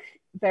think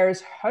there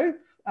is hope?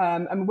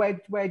 And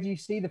where do you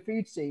see the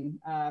food scene,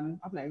 I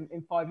don't know,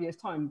 in 5 years'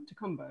 time,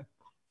 Tokunbo?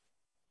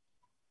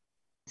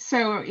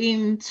 So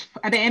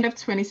at the end of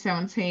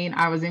 2017,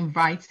 I was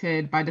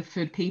invited by the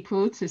Food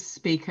People to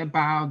speak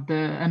about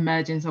the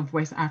emergence of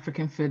West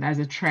African food as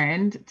a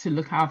trend to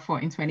look out for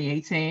in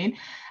 2018.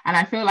 And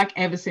I feel like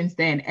ever since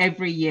then,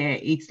 every year,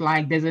 it's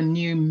like there's a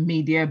new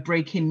media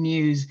breaking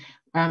news.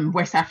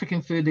 West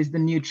African food is the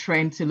new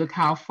trend to look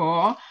out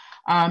for.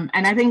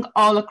 And I think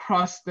all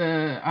across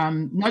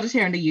not just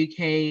here in the UK,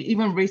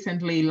 even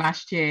recently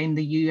last year in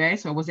the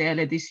US, or was it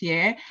earlier this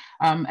year,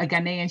 a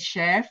Ghanaian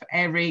chef,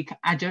 Eric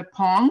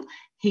Ajapong,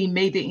 he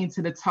made it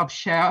into the top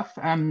shelf.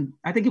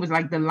 I think it was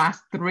like the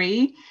last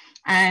 3.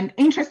 And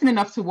interesting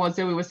enough to what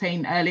Zoe was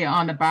saying earlier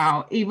on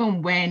about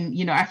even when,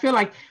 I feel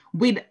like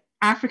with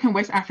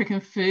West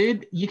African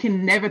food, you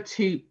can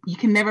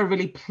never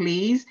really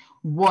please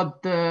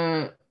what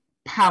the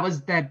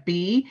powers that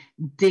be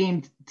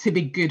deemed to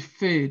be good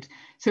food.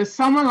 So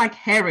someone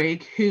like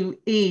Eric, who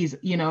is,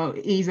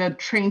 he's a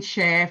trained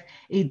chef,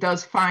 he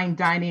does fine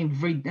dining,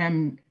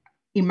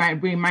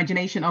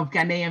 reimagination of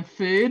Ghanaian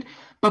food,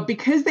 but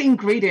because the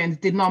ingredients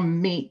did not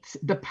meet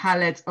the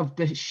palate of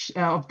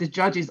the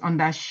judges on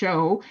that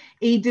show,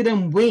 he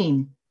didn't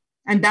win.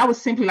 And that was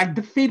simply like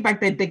the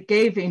feedback that they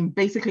gave him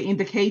basically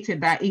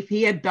indicated that if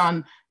he had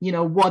done,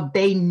 what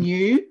they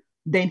knew,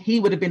 then he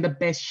would have been the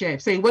best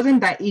chef. So it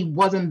wasn't that he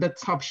wasn't the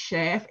top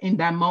chef in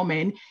that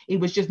moment. It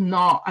was just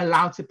not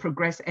allowed to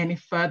progress any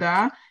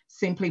further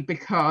simply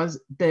because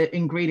the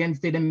ingredients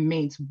didn't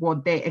meet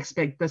what they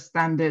expect the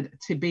standard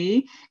to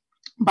be.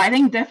 But I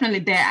think definitely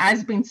there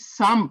has been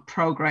some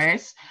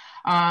progress.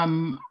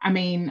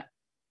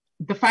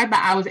 The fact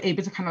that I was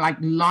able to kind of like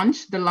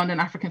launch the London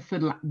African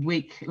Food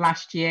Week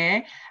last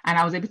year, and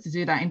I was able to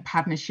do that in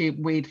partnership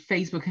with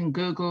Facebook and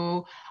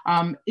Google,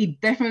 it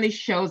definitely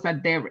shows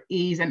that there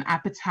is an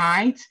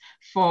appetite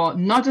for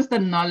not just the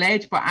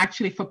knowledge, but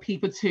actually for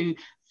people to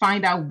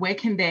find out where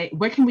can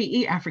we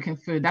eat African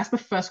food? That's the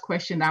first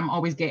question that I'm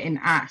always getting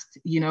asked.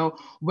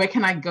 Where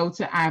can I go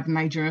to have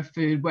Nigerian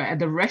food? Where are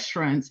the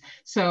restaurants?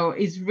 So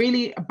it's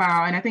really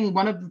about, and I think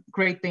one of the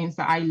great things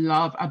that I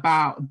love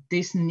about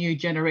this new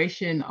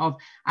generation of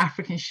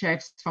African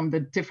chefs from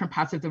the different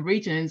parts of the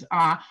regions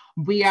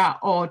we are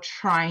all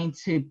trying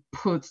to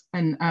put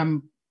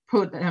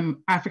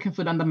African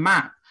food on the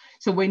map.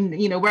 So when,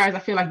 whereas I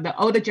feel like the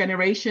older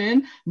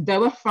generation, they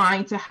were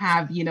fine to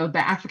have, the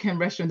African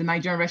restaurant, the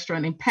Nigerian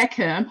restaurant in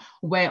Peckham,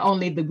 where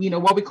only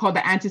what we call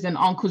the aunties and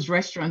uncles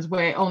restaurants,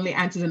 where only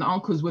aunties and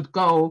uncles would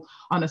go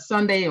on a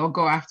Sunday or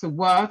go after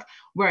work.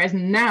 Whereas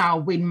now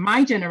with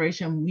my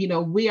generation,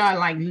 we are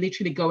like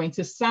literally going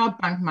to South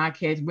Bank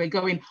Market. We're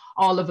going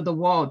all over the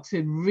world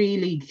to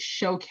really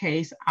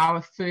showcase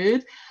our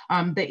food.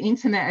 The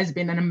internet has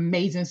been an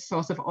amazing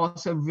source of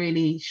also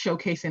really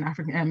showcasing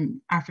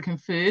African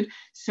food.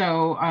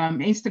 So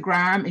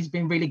Instagram has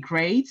been really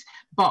great.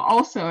 But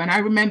also, and I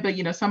remember,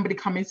 somebody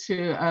coming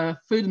to a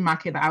food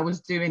market that I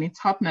was doing in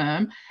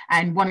Tottenham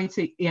and wanting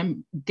to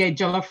get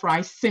jollof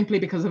rice simply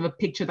because of a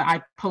picture that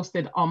I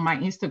posted on my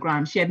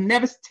Instagram. She had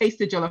never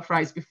tasted jollof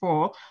rice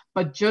before,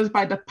 but just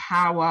by the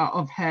power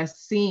of her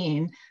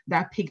seeing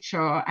that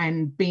picture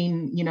and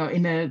being,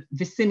 in the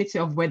vicinity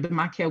of where the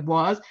market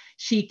was,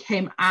 she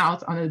came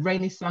out on a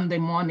rainy Sunday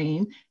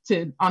morning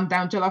to on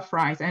down jollof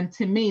rice. And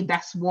to me,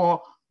 that's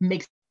what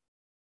makes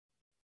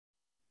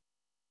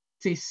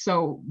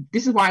so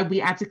this is why we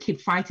had to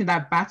keep fighting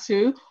that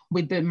battle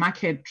with the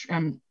market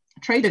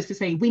traders to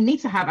say we need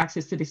to have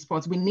access to these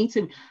spots. We need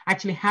to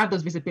actually have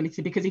those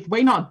visibility, because if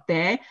we're not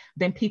there,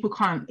 then people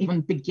can't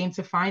even begin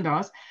to find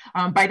us.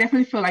 But I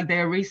definitely feel like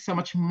there is so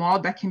much more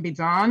that can be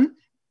done.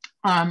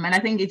 And I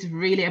think it's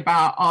really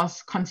about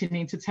us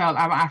continuing to tell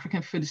our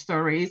African food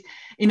stories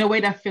in a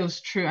way that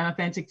feels true and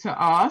authentic to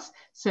us.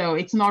 So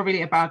it's not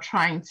really about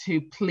trying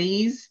to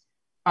please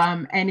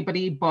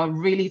anybody, but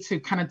really to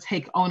kind of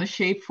take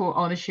full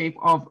ownership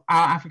of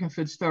our African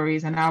food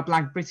stories and our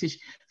Black British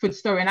food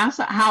story, and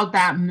also how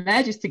that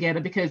merges together.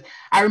 Because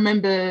I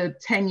remember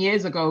 10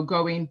 years ago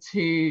going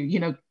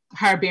to,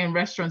 Caribbean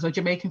restaurants or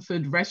Jamaican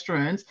food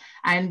restaurants,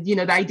 and,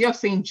 the idea of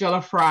seeing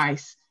jollof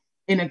rice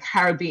in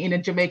a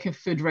Jamaican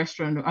food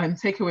restaurant and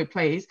takeaway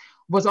place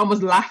was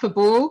almost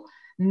laughable.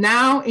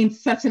 Now in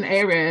certain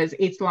areas,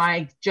 it's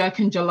like jerk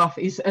and jollof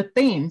is a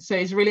thing. So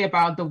it's really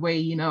about the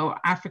way,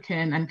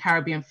 African and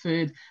Caribbean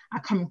food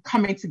are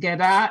coming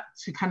together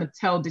to kind of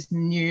tell this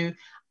new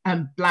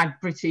Black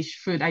British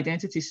food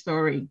identity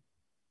story.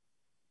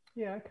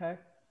 Yeah,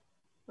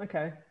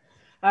 okay.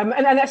 And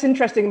that's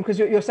interesting, because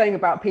you're saying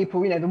about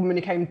people, the woman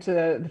who came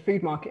to the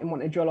food market and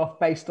wanted jollof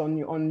based on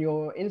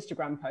your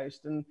Instagram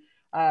post. And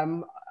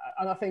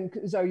I think,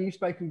 Zoe, you've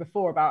spoken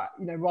before about,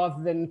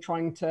 rather than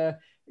trying to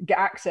get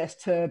access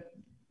to,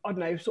 I don't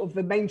know, sort of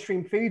the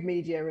mainstream food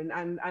media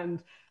and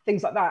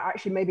things like that,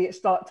 actually maybe it's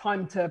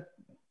time to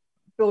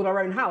build our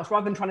own house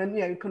rather than trying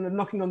to, kind of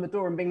knocking on the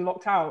door and being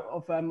locked out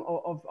of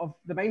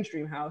the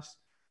mainstream house.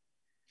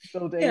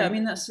 Yeah, I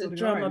mean, that's a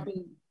drum I've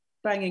been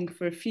banging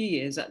for a few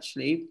years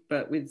actually,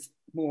 but with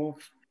more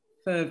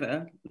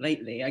fervor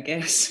lately, I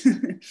guess.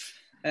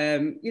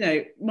 You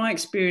know, my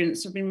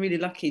experience, I've been really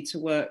lucky to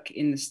work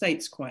in the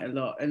States quite a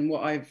lot. And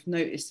what I've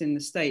noticed in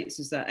the States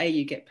is that A,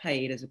 you get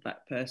paid as a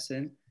Black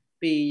person,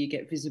 B, you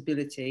get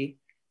visibility,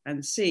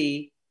 and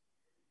C,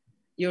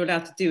 you're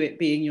allowed to do it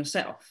being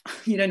yourself.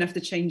 You don't have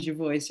to change your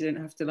voice. You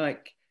don't have to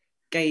like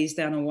gaze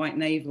down a white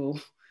navel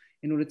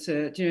in order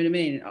to, do you know what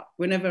I mean?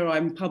 Whenever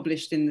I'm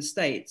published in the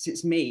States,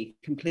 it's me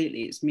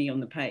completely, it's me on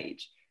the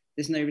page.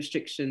 There's no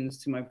restrictions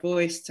to my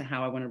voice, to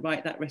how I want to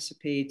write that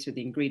recipe, to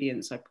the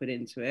ingredients I put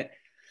into it.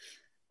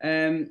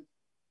 And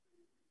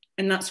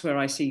that's where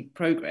I see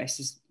progress,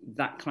 is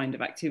that kind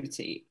of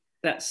activity.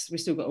 We've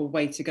still got a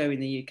way to go in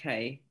the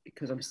UK,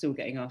 because I'm still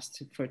getting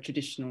asked for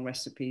traditional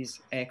recipes,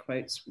 air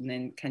quotes, and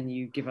then can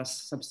you give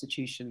us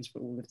substitutions for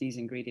all of these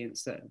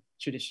ingredients that are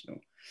traditional?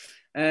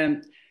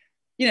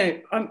 You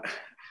know,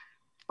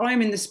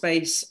 I'm in the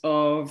space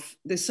of,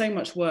 there's so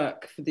much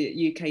work for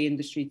the UK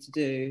industry to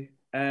do.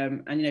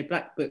 And, you know,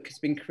 Black Book has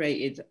been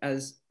created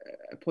as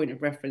a point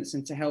of reference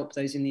and to help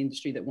those in the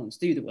industry that want to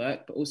do the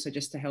work, but also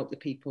just to help the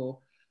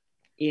people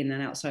in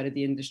and outside of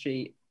the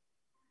industry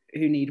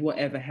who need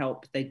whatever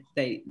help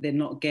they're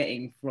not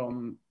getting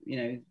from, you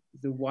know,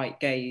 the white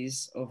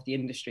gaze of the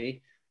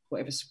industry.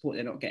 Whatever support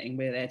they're not getting,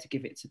 we're there to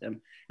give it to them.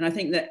 And I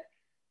think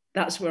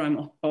that's where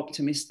I'm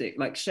optimistic.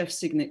 Like Chef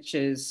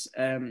Signature's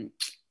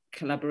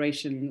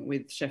collaboration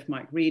with Chef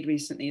Mike Reed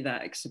recently,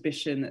 that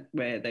exhibition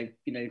where they,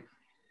 you know,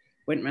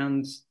 went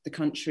around the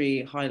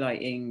country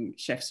highlighting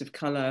chefs of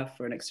colour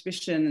for an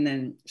exhibition. And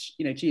then,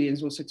 you know,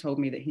 Julian's also told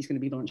me that he's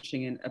going to be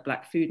launching a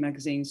Black food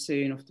magazine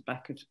soon, off the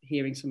back of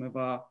hearing some of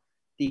our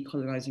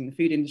decolonising the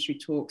food industry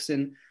talks.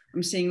 And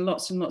I'm seeing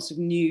lots and lots of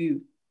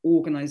new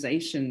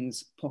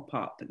organisations pop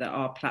up that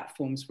are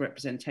platforms for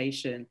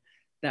representation,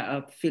 that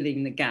are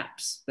filling the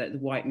gaps that the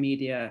white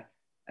media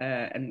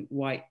and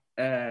white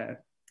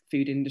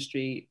food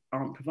industry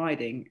aren't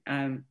providing.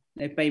 You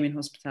know, Bayman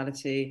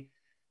Hospitality,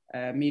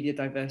 Media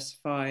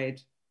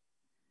Diversified,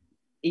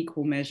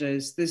 Equal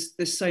Measures.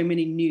 There's so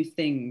many new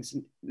things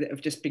that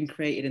have just been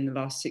created in the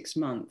last 6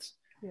 months.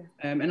 Yeah.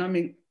 And I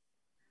mean,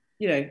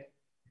 you know,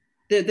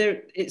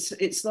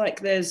 it's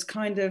like there's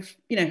kind of,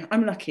 you know,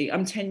 I'm lucky,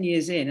 I'm 10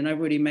 years in and I've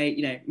already made,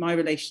 you know, my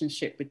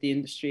relationship with the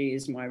industry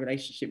is my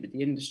relationship with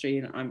the industry,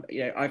 and I'm,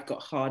 you know, I've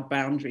got hard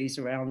boundaries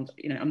around,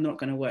 you know, I'm not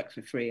going to work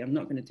for free, I'm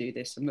not going to do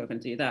this, I'm not going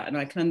to do that. And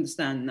I can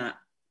understand that,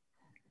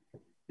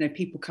 you know,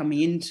 people coming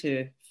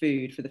into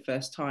food for the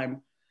first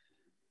time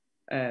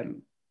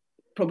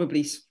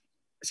probably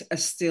are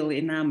still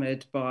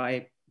enamored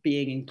by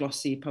being in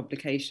glossy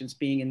publications,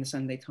 being in the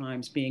Sunday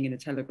Times, being in the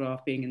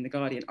Telegraph, being in the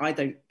Guardian. I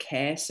don't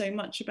care so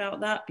much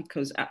about that,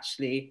 because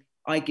actually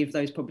I give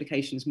those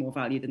publications more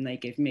value than they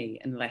give me,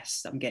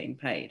 unless I'm getting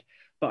paid.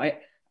 But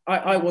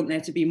I want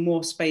there to be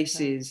more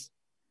spaces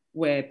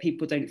where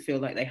people don't feel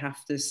like they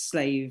have to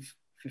slave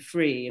for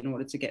free in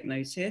order to get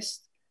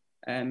noticed.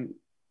 And,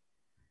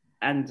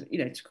 you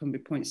know,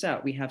 Tokunbo points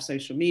out, we have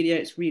social media.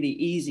 It's really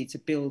easy to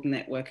build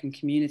network and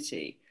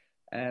community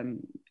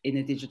in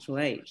a digital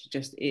age. It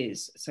just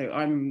is. So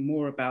I'm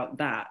more about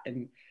that,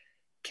 and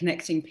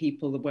connecting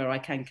people where I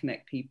can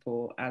connect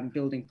people, and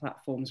building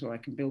platforms where I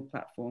can build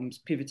platforms,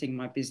 pivoting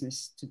my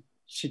business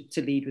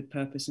to lead with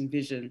purpose and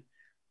vision.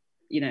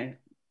 You know,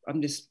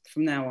 I'm just,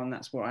 from now on,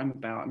 that's what I'm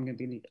about. I'm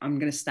going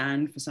to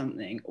stand for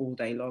something all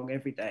day long,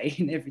 every day,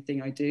 in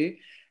everything I do.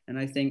 And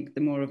I think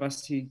the more of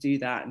us who do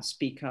that and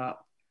speak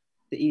up,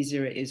 the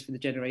easier it is for the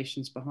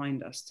generations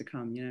behind us to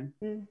come, you know?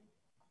 Mm.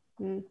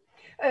 Mm.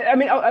 I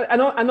mean,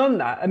 and on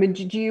that, I mean,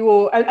 do you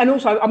all, and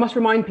also I must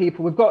remind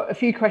people, we've got a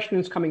few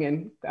questions coming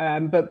in,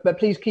 but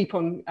please keep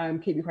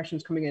your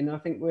questions coming in. I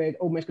think we're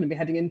almost going to be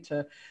heading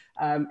into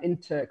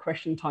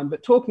question time.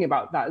 But talking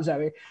about that,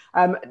 Zoe,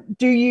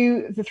 do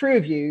you, the three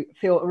of you,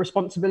 feel a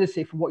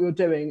responsibility for what you're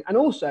doing? And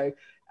also,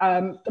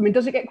 I mean,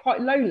 does it get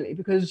quite lonely?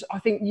 Because I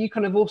think you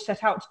kind of all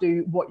set out to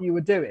do what you were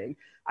doing,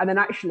 and then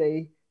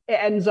actually it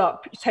ends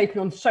up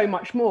taking on so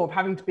much more of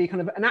having to be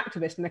kind of an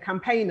activist and a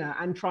campaigner,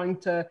 and trying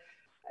to,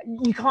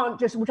 you can't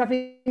just, which I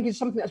think is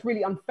something that's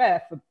really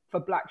unfair for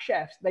Black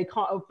chefs. They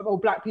can't, or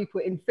Black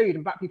people in food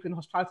and Black people in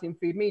hospitality and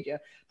food media,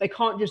 they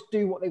can't just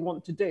do what they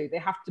want to do. They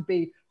have to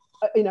be,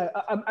 you know,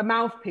 a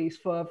mouthpiece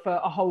for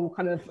a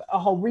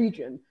whole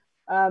region.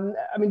 I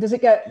mean, does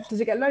it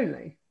get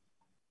lonely?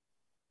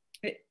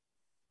 It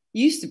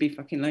used to be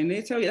fucking lonely,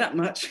 I tell you that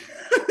much.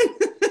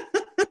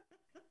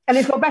 And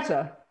it's got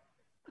better.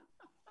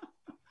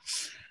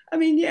 I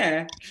mean,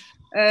 yeah.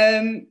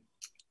 And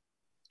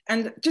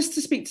just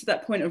to speak to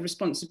that point of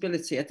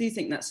responsibility, I do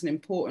think that's an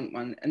important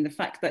one. And the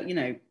fact that, you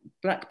know,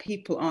 Black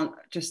people aren't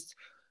just,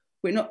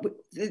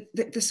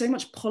 there's so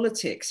much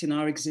politics in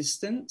our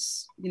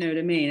existence, you know what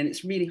I mean? And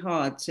it's really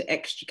hard to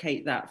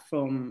extricate that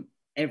from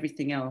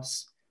everything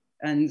else.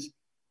 And,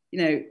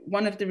 you know,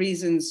 one of the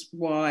reasons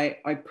why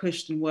I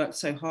pushed and worked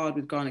so hard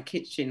with Ghana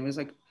Kitchen was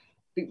like,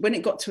 when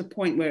it got to a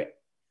point where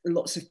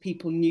lots of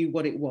people knew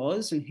what it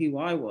was and who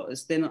I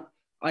was, then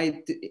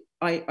I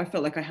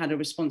felt like I had a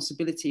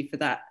responsibility for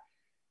that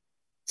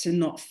to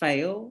not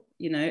fail,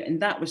 you know, and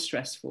that was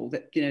stressful,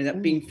 that, you know,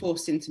 that being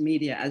forced into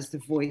media as the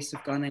voice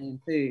of Ghanaian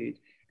food,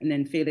 and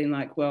then feeling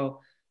like,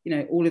 well, you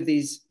know, all of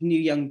these new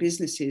young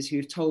businesses who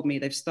have told me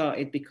they've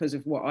started because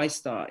of what I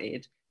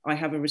started, I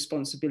have a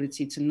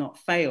responsibility to not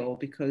fail,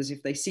 because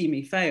if they see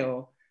me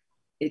fail,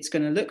 it's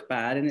going to look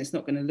bad and it's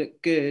not going to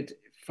look good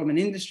from an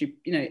industry.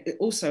 You know,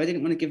 also, I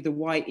didn't want to give the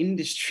white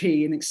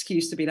industry an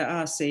excuse to be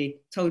like, see,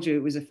 told you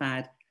it was a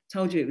fad,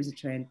 told you it was a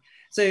trend.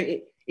 So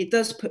it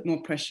does put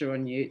more pressure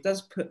on you. It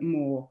does put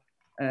more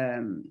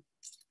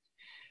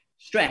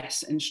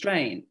stress and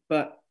strain.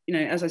 But, you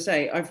know, as I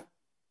say,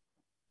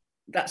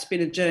 that's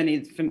been a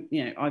journey from,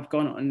 you know, I've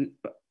gone on,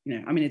 but, you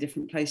know, I'm in a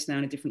different place now,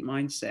 in a different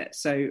mindset.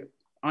 So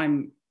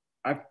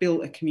I've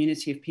built a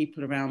community of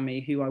people around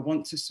me who I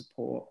want to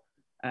support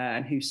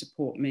and who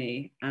support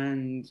me,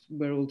 and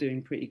we're all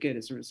doing pretty good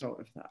as a result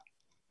of that.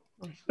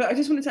 But I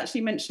just wanted to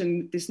actually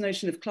mention this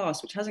notion of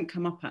class, which hasn't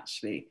come up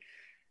actually.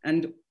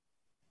 And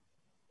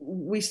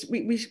we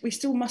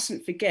still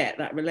mustn't forget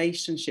that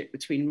relationship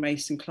between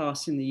race and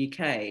class in the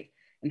UK,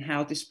 and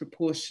how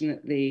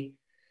disproportionately,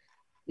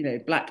 you know,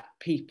 Black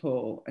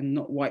people and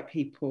not white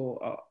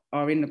people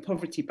are in the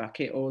poverty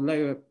bucket, or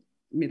lower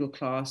middle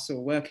class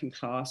or working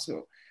class,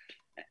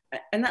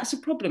 and that's a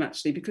problem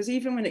actually, because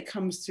even when it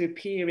comes to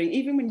appearing,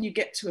 even when you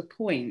get to a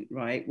point,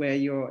 right, where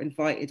you're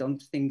invited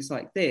onto things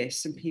like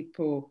this, and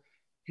people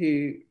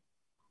who,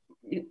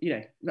 you know,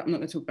 I'm not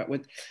going to talk about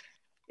what,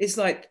 it's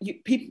like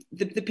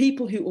the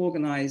people who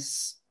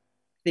organize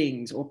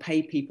things or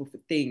pay people for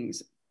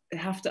things, they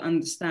have to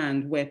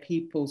understand where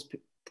people's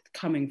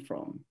coming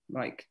from.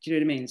 Like, do you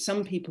know what I mean?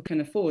 Some people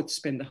can afford to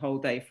spend a whole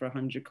day for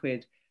 100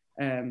 quid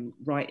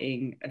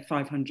writing a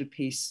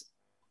 500-piece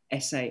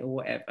essay or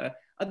whatever.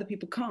 Other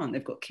people can't.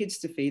 They've got kids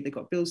to feed, they've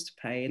got bills to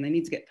pay, and they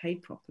need to get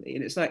paid properly.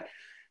 And it's like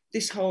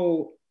this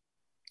whole,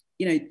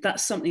 you know,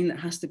 that's something that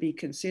has to be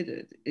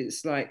considered.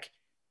 It's like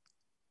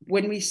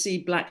when we see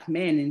Black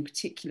men in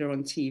particular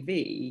on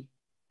TV,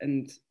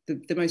 and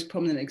the most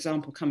prominent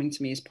example coming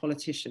to me is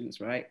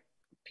politicians, right?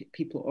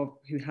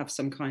 People who have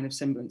some kind of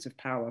semblance of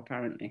power,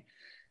 apparently.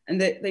 And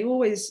they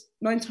always,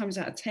 9 times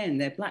out of 10,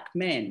 they're Black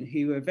men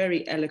who are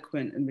very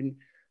eloquent and been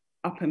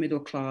upper middle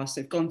class.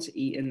 They've gone to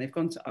Eton, they've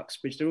gone to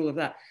Uxbridge, they're all of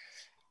that.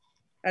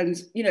 And,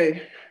 you know,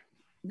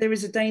 there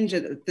is a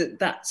danger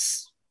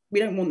that's, we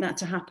don't want that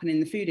to happen in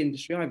the food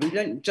industry either. We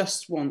don't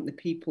just want the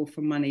people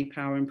from money,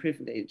 power and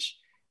privilege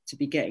to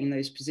be getting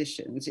those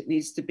positions. It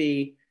needs to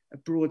be a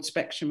broad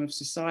spectrum of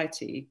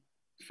society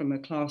from a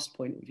class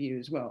point of view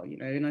as well, you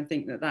know, and I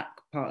think that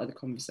part of the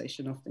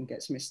conversation often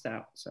gets missed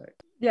out. So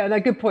yeah, no,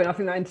 good point. I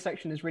think that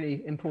intersection is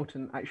really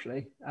important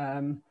actually.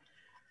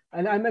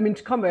 And I mean,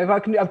 Tokunbo, if I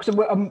can,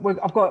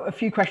 I've got a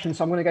few questions,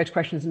 so I'm going to go to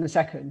questions in a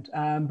second.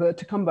 But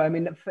Tokunbo, I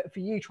mean, for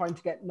you trying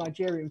to get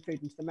Nigerian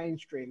food into the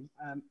mainstream,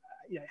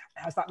 you know,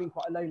 has that been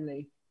quite a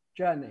lonely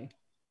journey?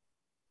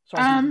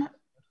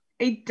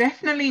 It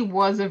definitely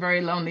was a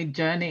very lonely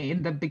journey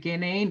in the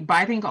beginning, but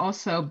I think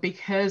also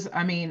because,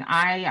 I mean,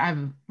 I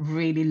have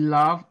really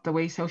loved the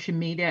way social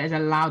media has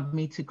allowed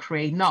me to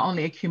create not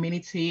only a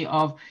community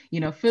of,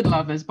 you know, food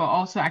lovers, but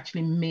also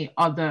actually meet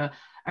other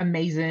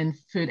amazing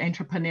food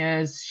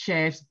entrepreneurs,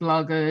 chefs,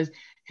 bloggers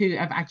who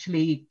have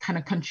actually kind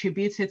of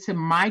contributed to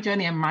my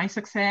journey and my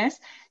success.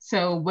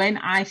 So when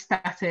I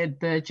started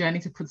the journey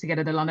to put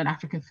together the London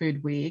African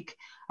Food Week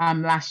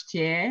last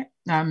year,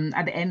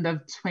 at the end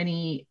of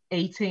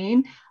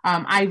 2018,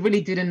 I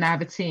really didn't have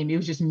a team. It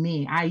was just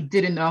me. I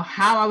didn't know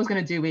how I was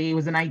going to do it. It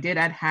was an idea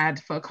that I'd had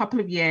for a couple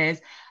of years.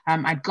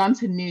 I'd gone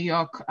to New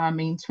York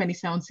in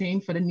 2017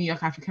 for the New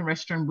York African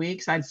Restaurant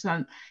Week. So I'd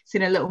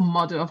seen a little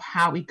model of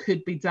how it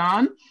could be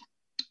done.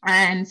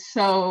 And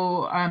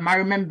so I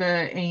remember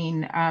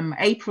in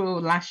April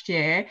last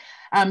year,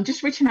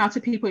 just reaching out to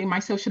people in my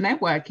social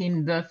network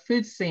in the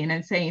food scene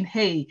and saying,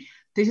 hey,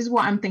 this is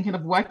what I'm thinking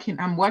of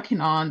I'm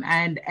working on.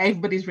 And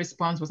everybody's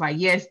response was like,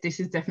 yes, this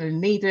is definitely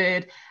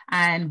needed.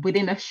 And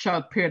within a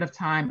short period of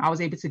time, I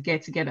was able to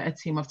get together a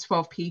team of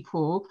 12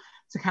 people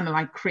to kind of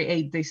like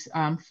create this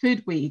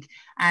food week.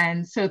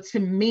 And so to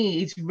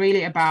me, it's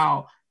really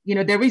about, you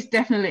know, there is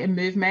definitely a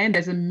movement.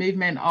 There's a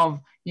movement of,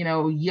 you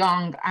know,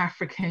 young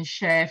African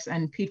chefs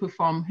and people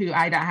who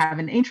either have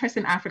an interest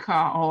in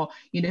Africa or,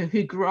 you know,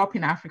 who grew up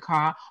in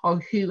Africa or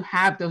who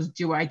have those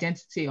dual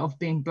identity of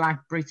being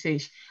Black,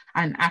 British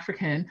and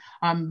African,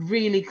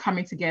 really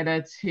coming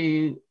together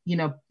to, you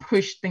know,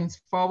 push things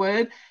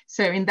forward.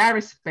 So in that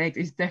respect,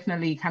 it's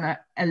definitely kind of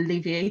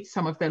alleviate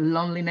some of the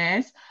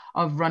loneliness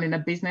of running a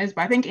business.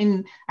 But I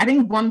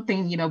think one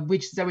thing, you know,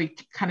 which Zoe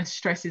kind of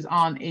stresses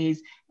on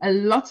is a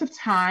lot of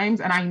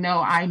times, and I know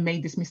I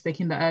made this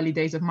mistake in the early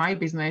days of my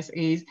business,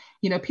 is,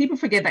 you know, people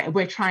forget that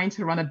we're trying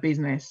to run a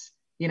business.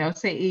 You know,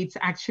 say it's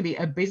actually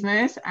a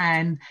business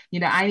and, you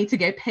know, I need to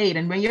get paid.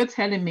 And when you're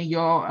telling me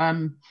your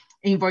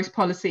invoice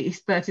policy is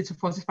 30 to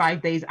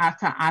 45 days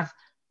after I've,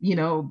 you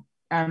know,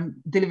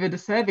 delivered the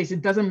service,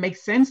 it doesn't make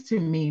sense to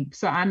me.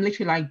 So I'm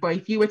literally like, but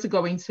if you were to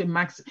go into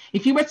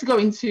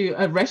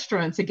a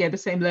restaurant to get the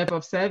same level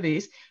of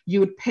service, you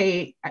would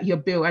pay your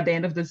bill at the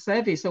end of the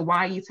service. So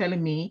why are you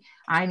telling me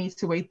I need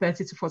to wait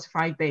 30 to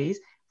 45 days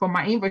for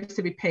my invoice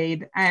to be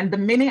paid. And the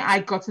minute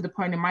I got to the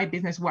point in my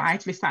business where I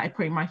actually started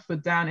putting my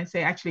foot down and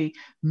say, actually,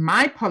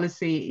 my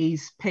policy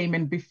is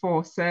payment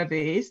before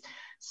service,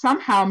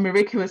 somehow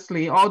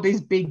miraculously, all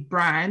these big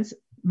brands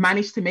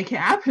managed to make it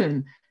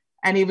happen.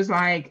 And it was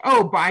like,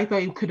 oh, but I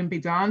thought it couldn't be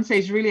done. So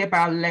it's really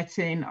about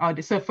letting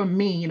others. So for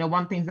me, you know,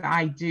 one thing that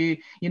I do,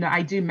 you know,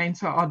 I do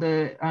mentor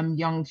other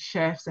young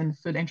chefs and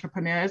food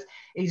entrepreneurs,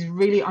 is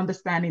really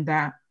understanding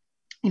that,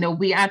 you know,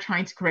 we are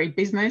trying to create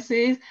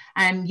businesses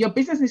and your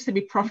business needs to be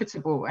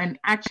profitable. And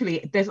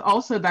actually, there's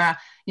also that,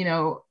 you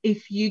know,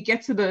 if you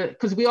get to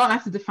because we all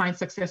have to define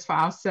success for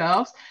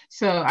ourselves.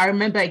 So I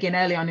remember again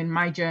early on in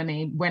my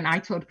journey, when I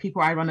told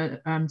people I run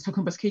a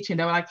Tokunbo's Kitchen,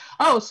 they were like,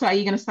 oh, so are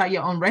you going to start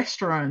your own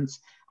restaurant?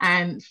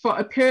 And for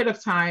a period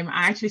of time,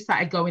 I actually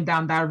started going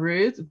down that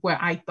route where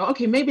I thought,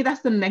 okay, maybe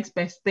that's the next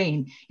best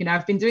thing. You know,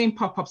 I've been doing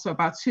pop-ups for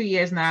about 2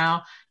 years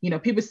now. You know,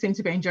 people seem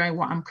to be enjoying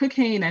what I'm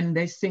cooking and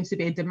there seems to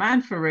be a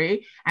demand for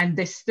it. And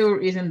there still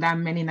isn't that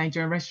many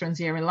Nigerian restaurants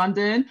here in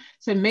London.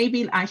 So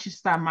maybe I should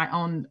start my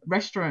own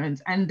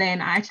restaurant. And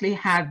then I actually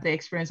had the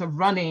experience of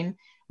running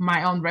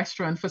my own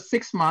restaurant for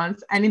 6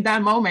 months. And in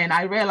that moment,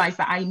 I realized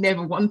that I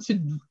never wanted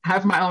to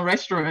have my own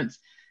restaurant.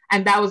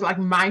 And that was like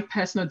my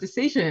personal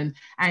decision.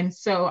 And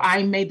so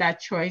I made that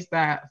choice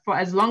that for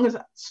as long as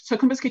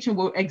Tokunbo's Kitchen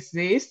will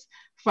exist,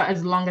 for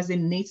as long as it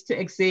needs to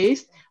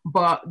exist,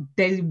 but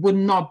there would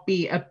not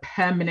be a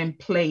permanent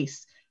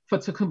place for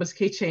Tokunbo's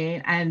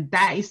Kitchen. And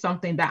that is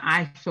something that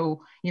I feel,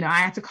 you know,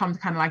 I had to come to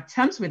kind of like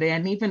terms with it.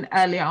 And even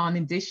earlier on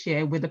in this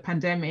year with the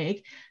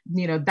pandemic,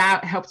 you know,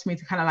 that helped me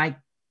to kind of like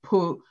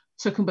put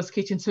Tokunbo's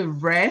Kitchen to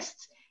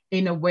rest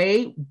in a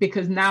way,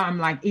 because now I'm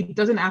like, it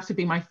doesn't have to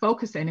be my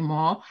focus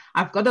anymore.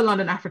 I've got the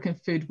London African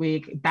Food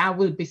Week. That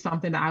will be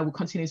something that I will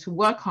continue to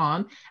work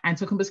on, and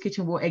Tokunbo's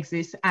Kitchen will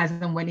exist as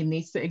and when it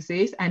needs to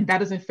exist. And that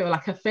doesn't feel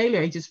like a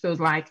failure. It just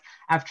feels like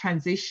I've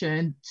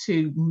transitioned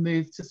to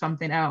move to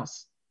something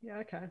else. Yeah,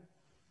 okay.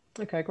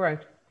 Okay, great.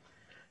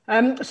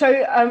 So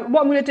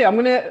what I'm going to do, I'm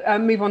going to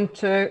move on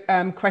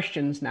to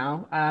questions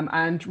now.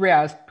 And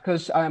Riaz,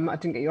 because I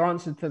didn't get your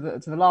answer to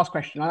the last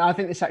question, I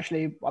think this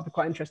actually, I'd be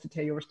quite interested to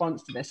hear your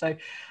response to this. So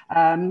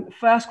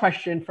first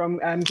question from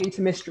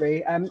Gita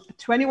Mystery.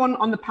 To anyone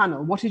on the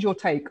panel, what is your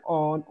take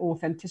on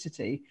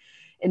authenticity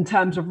in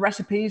terms of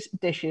recipes,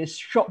 dishes,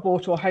 shop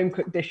bought or home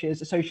cooked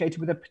dishes associated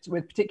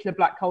with particular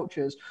Black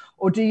cultures?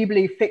 Or do you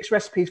believe fixed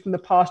recipes from the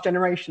past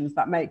generations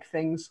that make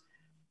things,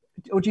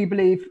 or do you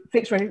believe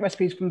fixed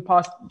recipes from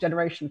past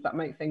generations that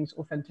make things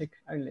authentic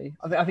only?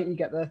 I think you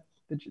get the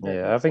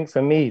yeah, I think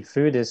for me,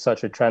 food is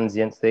such a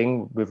transient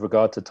thing with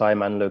regard to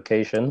time and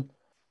location.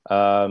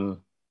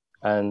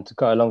 And to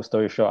cut a long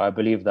story short, I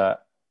believe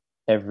that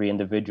every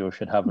individual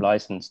should have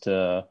license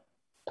to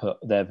put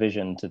their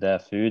vision to their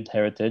food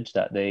heritage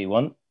that they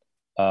want.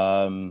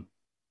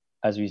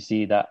 As we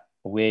see that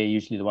we're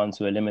usually the ones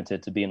who are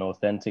limited to being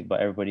authentic,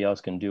 but everybody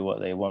else can do what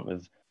they want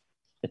with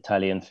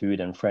Italian food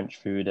and French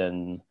food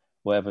and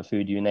whatever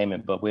food you name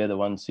it, but we're the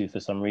ones who for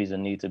some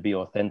reason need to be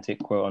authentic,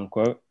 quote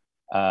unquote.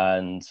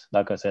 And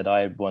like I said,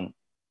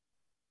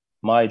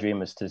 my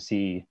dream is to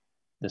see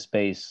the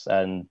space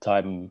and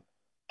time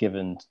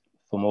given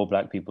for more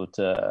Black people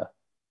to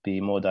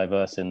be more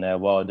diverse in their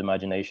wild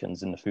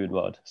imaginations in the food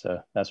world. So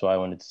that's what I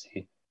wanted to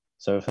see.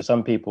 So for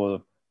some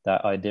people,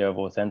 that idea of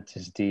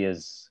authenticity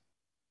is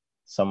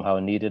somehow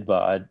needed,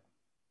 but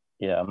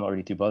I'm not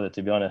really too bothered,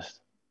 to be honest.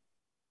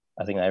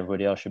 I think that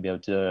everybody else should be able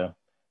to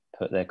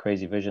put their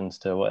crazy visions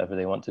to whatever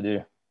they want to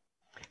do.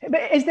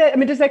 But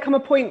does there come a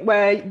point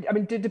where,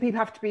 do people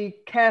have to be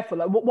careful?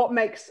 Like what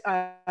makes,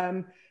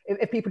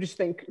 if people just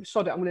think,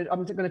 sod it, I'm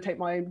going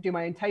to do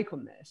my own take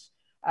on this,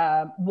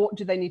 what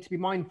do they need to be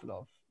mindful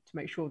of to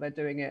make sure they're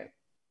doing it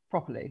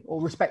properly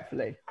or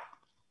respectfully?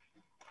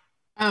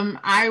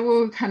 I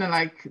will kind of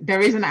like, there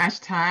is an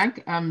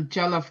hashtag,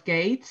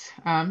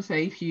 Jollofgate. So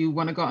if you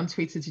want to go on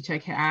Twitter to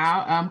check it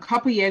out. A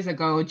couple of years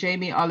ago,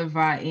 Jamie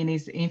Oliver, in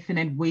his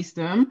infinite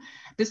wisdom,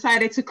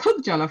 decided to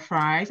cook jollof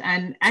fries.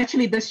 And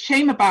actually the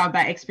shame about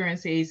that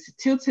experience is,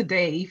 till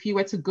today, if you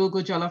were to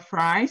Google jollof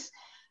fries,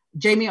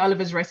 Jamie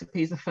Oliver's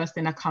recipe is the first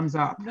thing that comes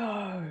up.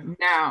 No.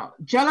 Now,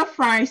 jollof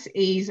rice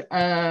is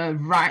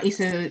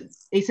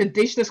it's a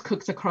dish that's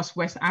cooked across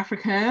West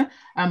Africa,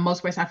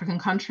 most West African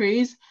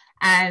countries.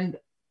 And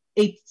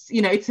it's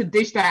a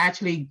dish that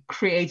actually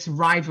creates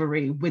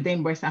rivalry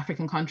within West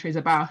African countries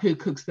about who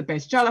cooks the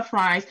best jollof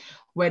rice,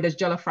 where does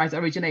jollof rice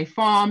originate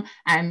from,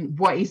 and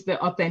what is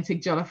the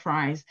authentic jollof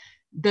rice.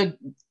 The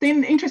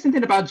interesting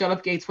thing about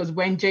Jollofgate was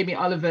when Jamie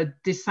Oliver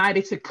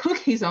decided to cook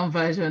his own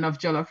version of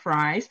jollof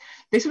rice.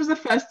 This was the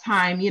first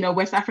time,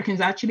 West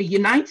Africans actually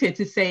united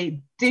to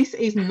say, this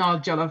is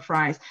not jollof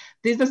rice.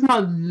 This does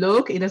not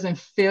look, it doesn't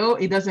feel,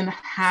 it doesn't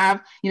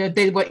have,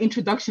 there were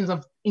introductions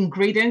of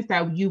ingredients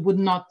that you would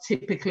not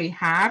typically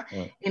have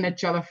in a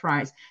jollof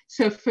rice.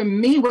 So for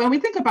me, when we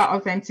think about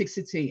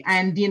authenticity,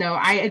 and,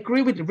 I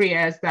agree with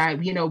Riaz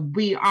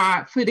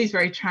that, food is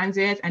very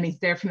transient and it's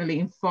definitely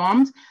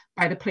informed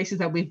by the places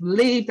that we've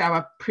lived,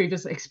 our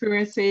previous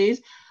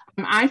experiences.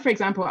 For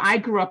example, I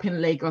grew up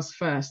in Lagos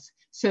first.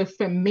 So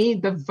for me,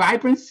 the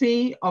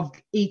vibrancy of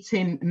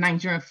eating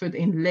Nigerian food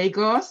in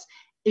Lagos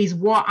is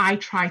what I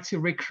try to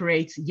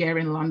recreate here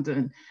in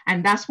London.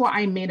 And that's what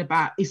I mean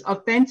about it's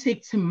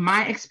authentic to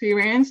my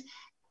experience,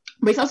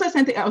 but it's also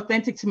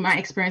authentic to my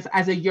experience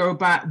as a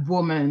Yoruba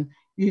woman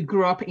who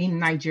grew up in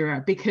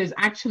Nigeria. Because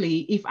actually,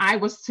 if I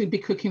was to be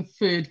cooking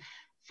food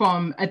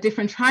from a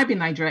different tribe in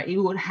Nigeria, it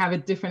would have a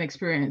different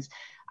experience.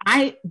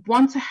 I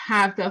want to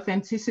have the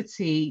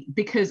authenticity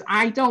because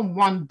I don't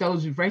want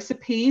those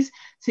recipes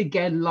to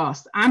get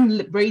lost.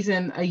 I'm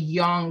raising a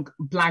young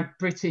Black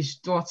British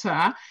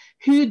daughter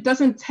who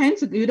doesn't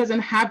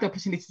have the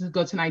opportunity to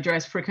go to Nigeria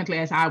as frequently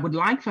as I would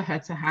like for her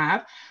to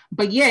have.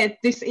 But yet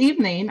this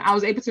evening, I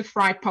was able to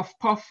fry puff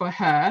puff for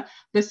her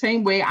the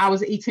same way I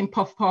was eating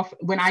puff puff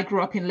when I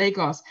grew up in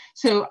Lagos.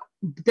 So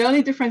the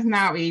only difference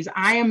now is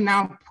I am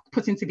now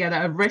putting together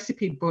a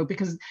recipe book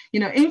because,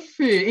 in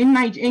food,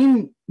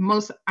 in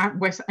most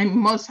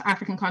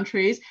African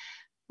countries,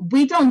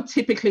 we don't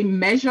typically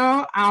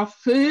measure our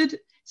food.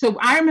 So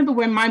I remember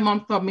when my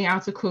mom taught me how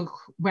to cook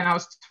when I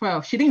was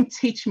 12, she didn't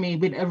teach me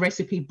with a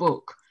recipe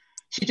book.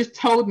 She just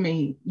told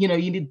me, you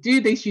need to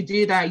do this, you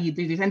do that, you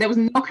do this. And there was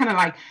no kind of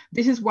like,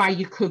 this is why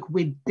you cook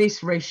with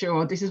this ratio,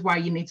 or this is why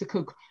you need to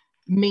cook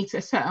meat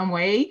a certain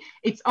way.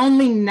 It's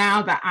only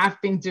now that I've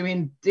been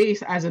doing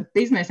this as a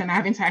business and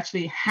having to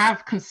actually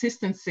have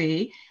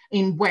consistency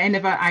in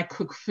whenever I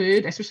cook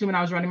food, especially when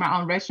I was running my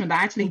own restaurant, that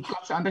I actually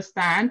got to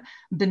understand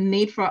the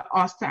need for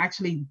us to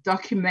actually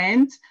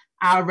document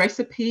our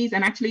recipes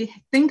and actually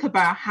think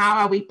about how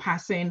are we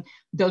passing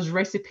those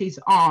recipes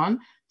on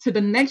to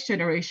the next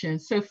generation.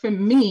 So for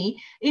me,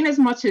 in as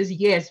much as,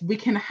 yes, we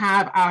can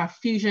have our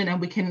fusion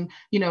and we can,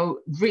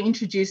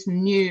 reintroduce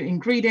new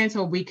ingredients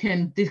or we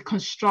can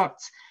deconstruct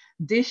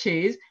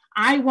dishes,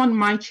 I want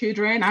my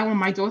children, I want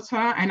my daughter,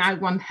 and I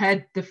want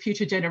the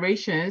future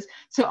generations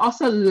to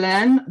also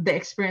learn the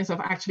experience of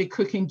actually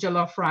cooking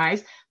jollof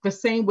rice the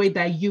same way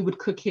that you would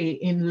cook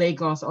it in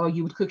Lagos or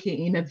you would cook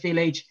it in a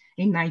village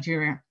in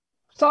Nigeria.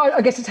 So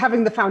I guess it's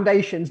having the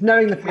foundations,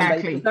 knowing the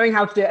foundations, knowing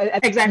how to do it.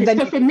 Exactly.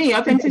 So for me,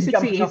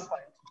 authenticity is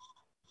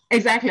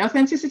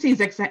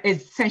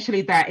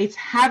essentially that. It's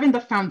having the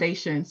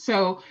foundation.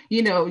 So,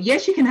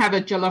 yes, you can have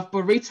a jollof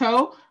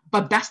burrito,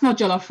 but that's not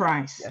jollof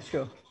rice. Yeah,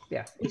 sure.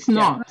 Yeah. It's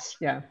not.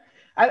 Yeah.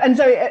 And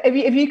so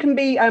if you can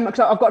be, because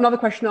I've got another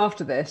question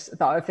after this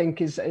that I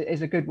think is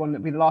a good one,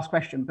 that'll be the last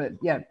question, but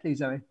yeah, please,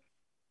 Zoe.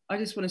 I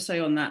just want to say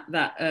on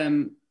that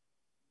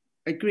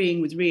agreeing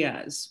with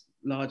Riaz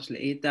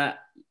largely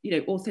that,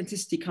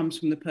 authenticity comes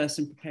from the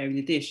person preparing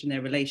the dish and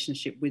their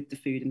relationship with the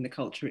food and the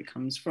culture it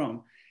comes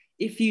from.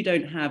 If you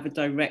don't have a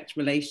direct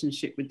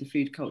relationship with the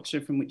food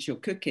culture from which you're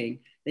cooking,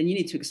 then you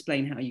need to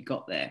explain how you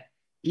got there.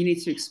 You need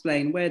to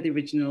explain where the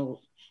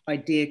original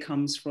idea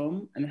comes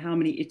from and how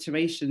many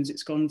iterations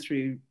it's gone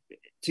through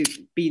to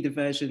be the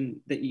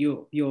version that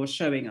you're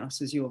showing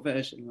us as your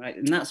version, right?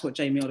 And that's what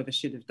Jamie Oliver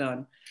should have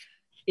done.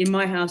 In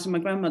my house, in my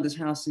grandmother's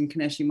house in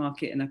Kaneshi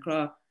Market in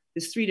Accra,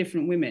 there's 3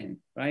 different women,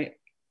 right?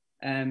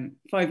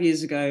 5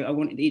 years ago, I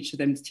wanted each of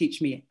them to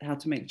teach me how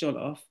to make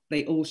jollof.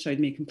 They all showed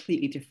me a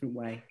completely different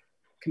way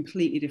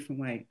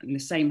in the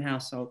same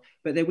household,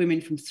 but they're women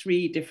from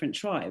 3 different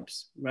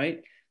tribes,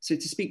 right? So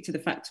to speak to the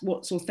fact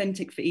what's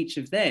authentic for each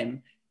of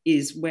them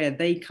is where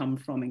they come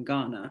from in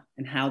Ghana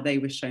and how they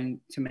were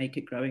shown to make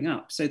it growing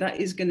up. So that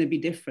is going to be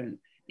different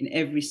in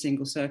every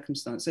single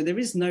circumstance. So there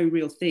is no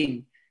real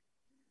thing.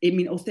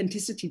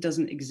 Authenticity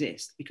doesn't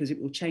exist because it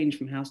will change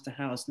from house to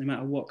house, no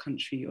matter what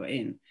country you're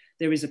in.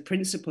 There is a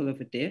principle of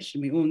a dish,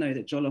 and we all know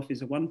that jollof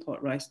is a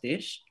 1-pot rice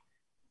dish.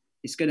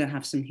 It's going to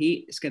have some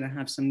heat, it's going to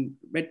have some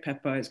red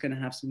pepper, it's going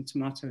to have some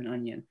tomato and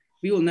onion.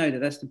 We all know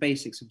that that's the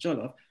basics of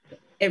jollof. But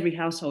every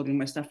household in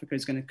West Africa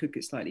is going to cook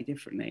it slightly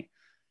differently.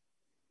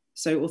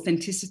 So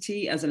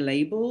authenticity as a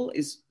label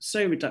is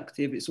so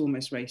reductive, it's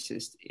almost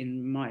racist,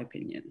 in my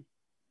opinion.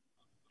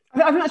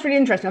 I think that's really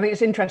interesting. I think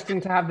it's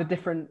interesting to have the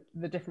different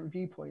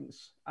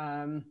viewpoints.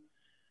 And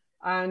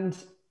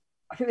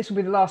I think this will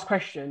be the last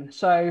question.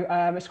 So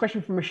it's a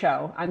question from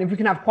Michelle. And if we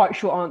can have quite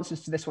short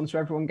answers to this one so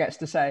everyone gets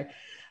to say.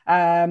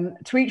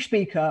 To each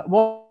speaker,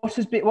 what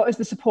has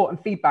the support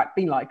and feedback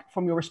been like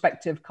from your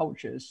respective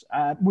cultures?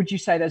 Would you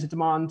say there's a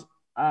demand,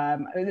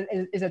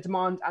 is there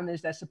demand and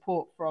is there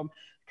support from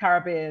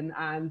Caribbean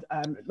and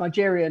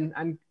Nigerian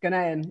and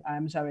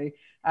Ghanaian, Zoe,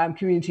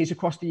 communities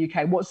across the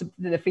UK? What's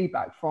the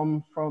feedback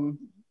from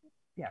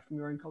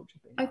your own culture?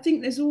 I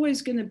think there's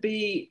always going to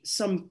be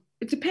some.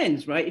 It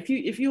depends, right?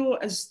 If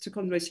you're, as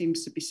Tokunbo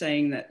seems to be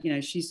saying, that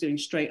she's doing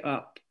straight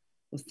up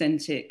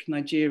authentic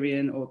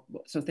Nigerian or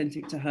what's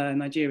authentic to her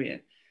Nigerian,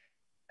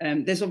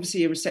 there's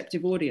obviously a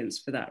receptive audience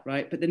for that,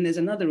 right? But then there's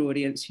another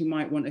audience who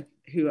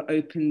are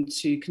open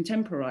to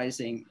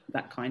contemporizing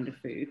that kind of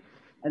food.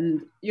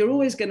 And you're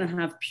always going to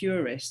have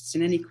purists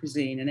in any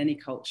cuisine and any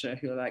culture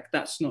who are like,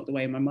 that's not the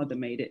way my mother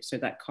made it, so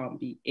that can't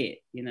be it,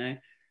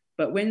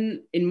 But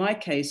in my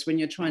case, when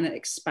you're trying to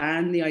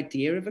expand the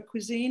idea of a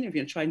cuisine, if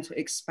you're trying to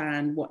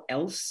expand what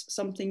else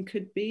something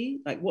could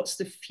be, like what's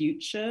the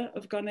future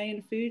of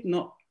Ghanaian food,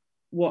 not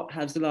what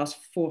has the last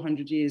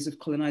 400 years of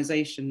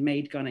colonization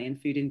made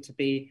Ghanaian food into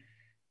be,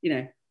 you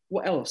know,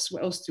 what else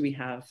do we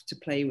have to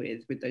play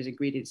with those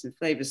ingredients and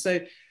flavors? So,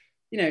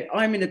 you know,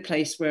 I'm in a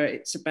place where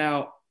it's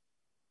about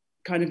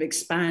kind of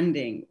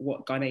expanding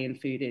what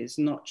Ghanaian food is,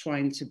 not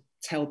trying to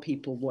tell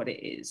people what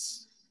it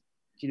is.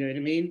 Do you know what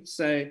I mean?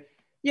 So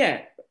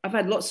yeah, I've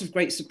had lots of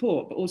great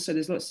support, but also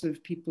there's lots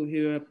of people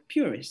who are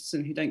purists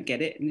and who don't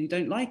get it and who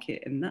don't like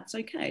it, and that's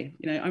okay.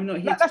 You know, I'm not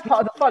here. That's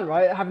part of the fun,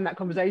 right? Having that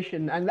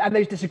conversation and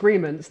those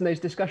disagreements and those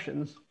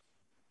discussions.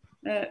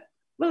 Well,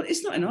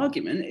 it's not an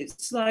argument.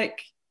 It's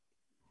like,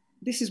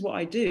 this is what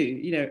I do.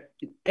 You know,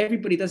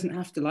 everybody doesn't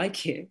have to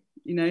like it.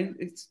 You know,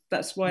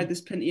 that's why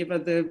there's plenty of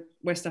other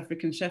West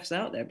African chefs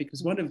out there,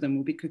 because one of them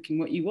will be cooking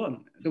what you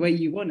want, the way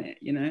you want it.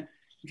 You know,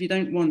 if you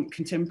don't want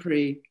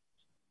contemporary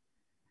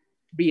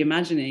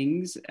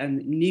reimaginings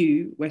and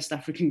new West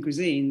African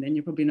cuisine, then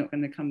you're probably not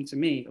going to come to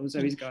me or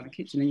Zoe's Garden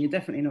Kitchen, and you're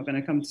definitely not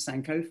going to come to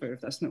Sankofa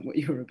if that's not what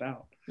you're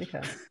about.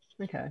 Okay.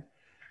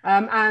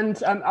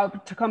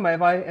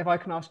 Tokunbo, if I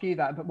can ask you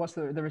that, but what's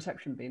the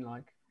reception been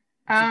like?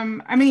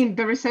 I mean,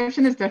 the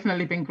reception has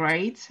definitely been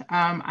great.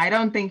 I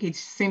don't think it's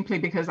simply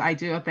because I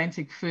do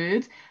authentic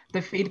food.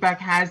 The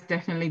feedback has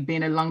definitely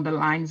been along the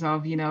lines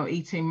of, you know,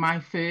 eating my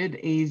food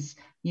is,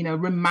 you know,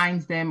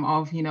 reminds them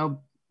of, you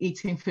know,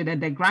 eating food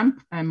at their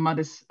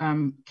grandmother's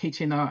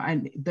kitchen,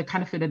 and the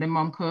kind of food that their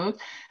mom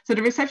cooked. So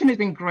the reception has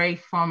been great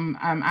from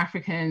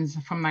Africans,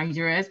 from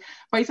Nigerians,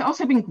 but it's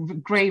also been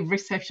great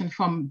reception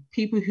from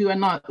people who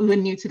are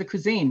new to the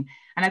cuisine.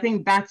 And I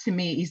think that to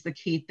me is the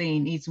key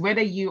thing. It's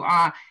whether you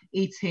are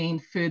eating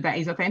food that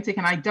is authentic.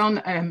 And I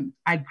don't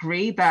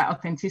agree that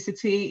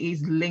authenticity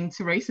is linked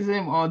to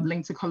racism or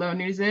linked to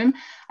colonialism.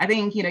 I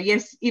think, you know,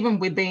 yes, even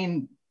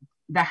within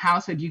the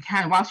household,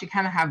 whilst you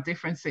can have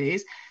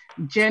differences,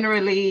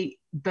 generally,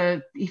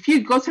 if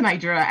you go to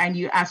Nigeria and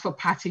you ask for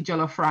party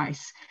jollof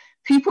rice,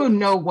 people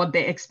know what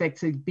they expect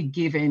to be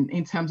given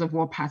in terms of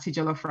what party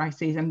jollof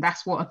rice is, and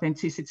that's what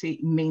authenticity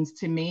means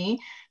to me.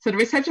 So the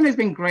reception has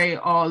been great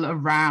all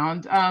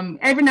around.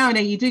 Every now and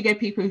then you do get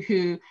people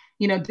who,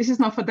 you know, this is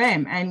not for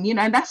them, and you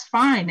know, and that's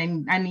fine.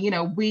 And you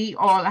know, we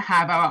all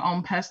have our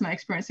own personal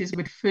experiences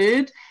with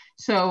food.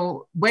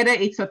 So whether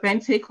it's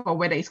authentic or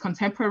whether it's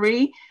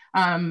contemporary,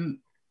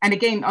 and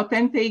again,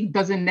 authentic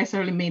doesn't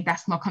necessarily mean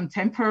that's not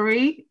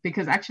contemporary,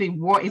 because actually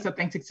what is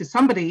authentic to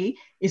somebody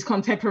is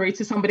contemporary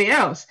to somebody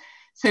else.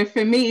 So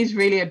for me, it's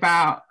really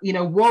about, you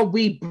know, what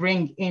we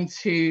bring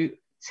into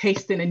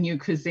tasting a new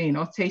cuisine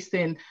or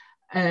tasting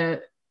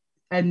an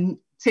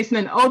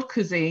old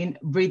cuisine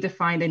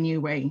redefined a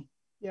new way.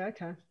 Yeah,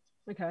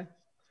 okay.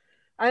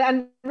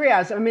 And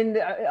Riaz, I mean,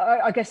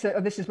 I guess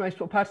this is most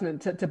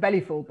pertinent to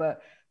Bellyful,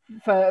 but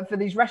for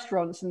these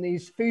restaurants and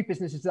these food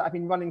businesses that have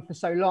been running for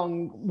so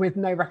long with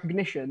no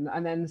recognition,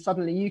 and then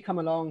suddenly you come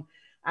along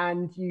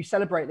and you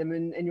celebrate them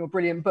in your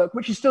brilliant book,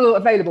 which is still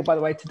available, by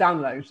the way, to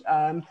download.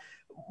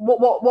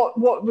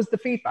 What was the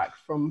feedback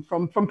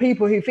from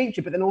people who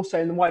feature, but then also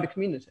in the wider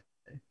community?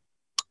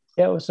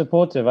 Yeah, it was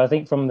supportive. I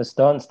think from the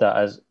stance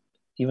that,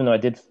 even though I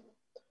did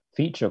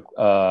feature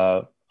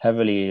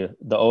heavily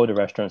the older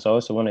restaurants, I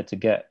also wanted to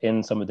get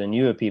in some of the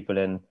newer people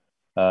in.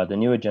 The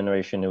newer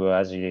generation who are,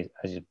 as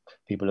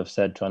people have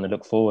said, trying to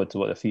look forward to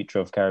what the future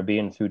of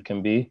Caribbean food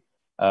can be.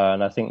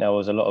 And I think there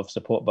was a lot of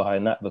support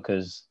behind that,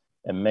 because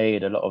it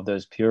made a lot of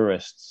those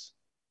purists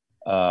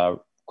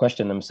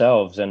question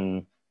themselves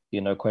and,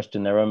 you know,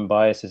 question their own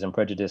biases and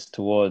prejudice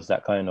towards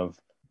that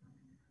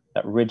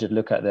rigid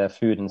look at their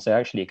food and say,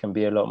 actually, it can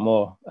be a lot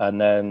more. And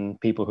then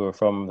people who are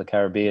from the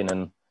Caribbean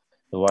and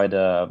the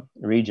wider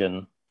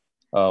region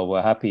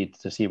were happy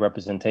to see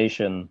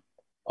representation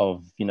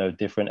of, you know,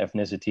 different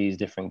ethnicities,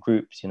 different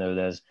groups. You know,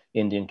 there's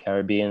Indian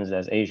Caribbeans,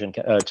 there's Asian,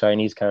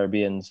 Chinese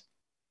Caribbeans.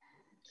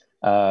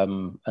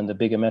 And the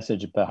bigger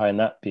message behind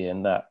that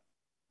being that,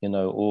 you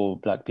know, all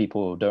Black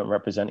people don't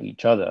represent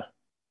each other.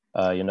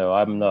 You know,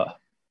 I'm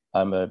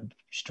a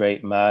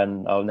straight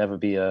man. I'll never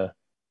be a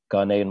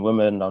Ghanaian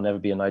woman. I'll never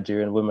be a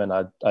Nigerian woman.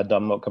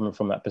 I'm not coming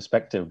from that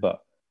perspective,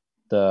 but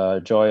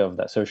the joy of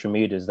that social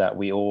media is that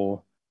we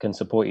all can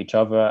support each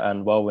other,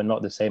 and while we're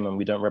not the same and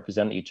we don't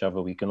represent each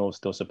other, we can all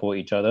still support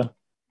each other.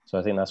 So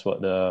I think that's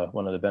what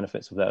one of the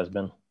benefits of that has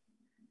been.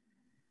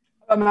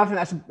 I mean, I think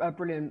that's a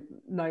brilliant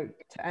note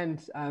to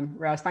end,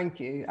 Riaz. Thank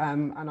you.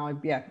 And I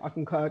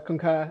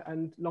concur,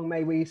 and long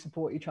may we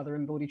support each other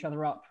and build each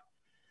other up.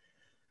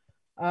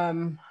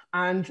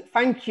 And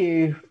thank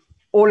you,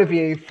 all of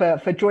you,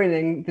 for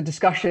joining the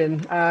discussion.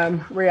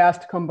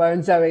 Riaz, Tokunbo,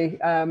 and Zoe.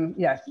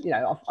 Yeah, you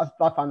know,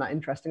 I found that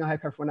interesting. I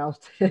hope everyone else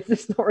did.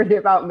 It's not really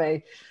about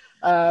me.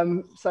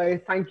 So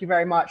thank you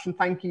very much, and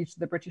thank you to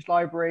the British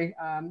Library.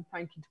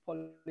 Thank you to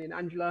Polly and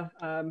Angela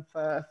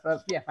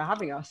for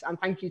having us, and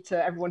thank you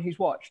to everyone who's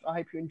watched. I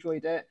hope you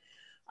enjoyed it.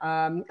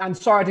 And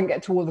sorry I didn't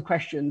get to all the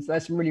questions.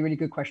 There's some really, really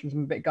good questions.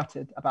 I'm a bit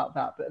gutted about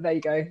that, but there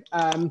you go.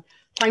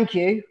 Thank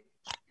you,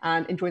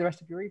 and enjoy the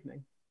rest of your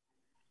evening.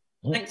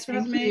 Thanks for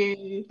having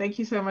me. Thank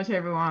you so much,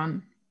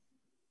 everyone.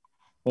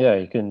 Yeah,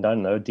 you can, I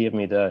don't know, DM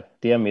me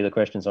the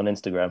questions on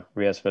Instagram,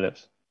 Riaz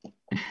Phillips.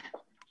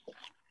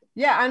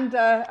 Yeah, and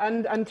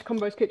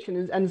Tokunbo's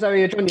Kitchen and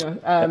Zoe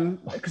Adjonyoh,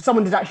 because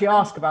someone did actually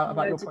ask about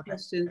your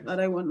project. I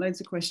don't want loads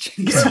of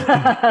questions. Stay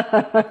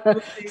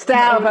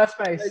out of her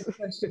space. Loads of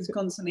questions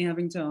constantly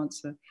having to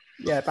answer.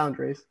 Yeah,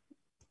 boundaries.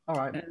 All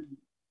right.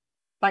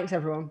 Thanks,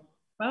 everyone.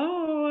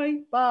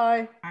 Bye.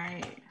 Bye.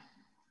 Bye.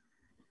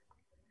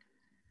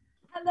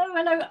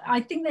 Hello.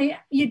 I think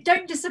you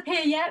don't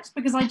disappear yet,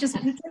 because I just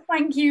wanted to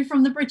thank you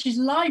from the British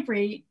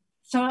Library.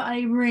 So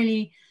a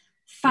really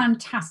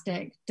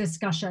fantastic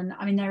discussion.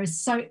 I mean,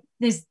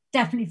 this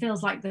definitely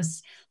feels like the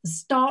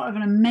start of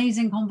an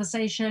amazing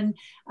conversation.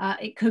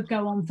 It could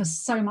go on for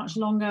so much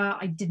longer.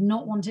 I did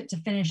not want it to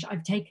finish.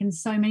 I've taken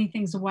so many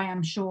things away.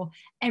 I'm sure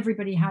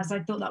everybody has.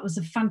 I thought that was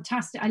a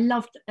fantastic, I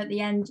loved at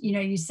the end,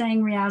 you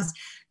saying, Riaz,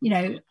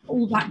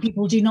 all Black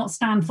people do not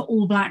stand for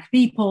all Black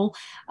people.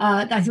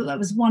 I thought that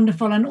was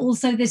wonderful. And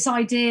also this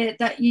idea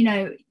that,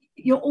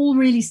 you're all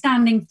really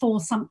standing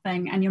for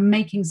something, and you're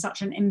making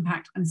such an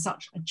impact and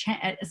such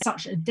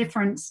a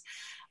difference.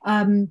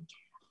 I'm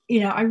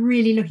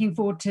really looking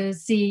forward to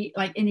see,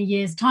 like, in a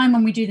year's time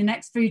when we do the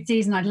next food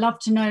season. I'd love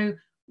to know,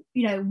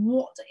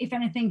 what, if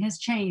anything, has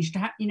changed.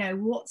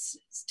 What's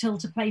still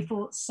to play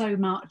for so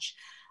much.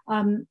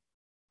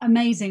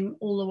 Amazing,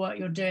 all the work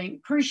you're doing.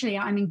 Crucially,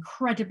 I'm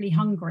incredibly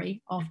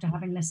hungry after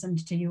having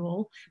listened to you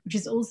all, which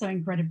is also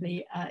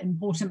incredibly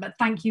important. But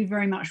thank you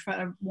very much for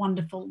a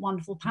wonderful,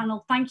 wonderful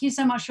panel. Thank you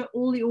so much for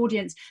all the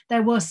audience.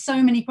 There were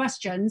so many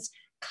questions.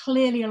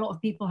 Clearly, a lot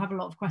of people have a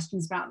lot of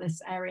questions about this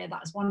area.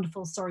 That's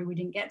wonderful. Sorry we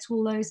didn't get to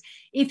all those.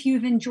 If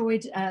you've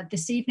enjoyed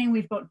this evening,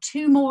 we've got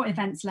 2 more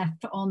events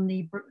left on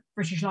the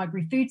British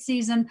Library food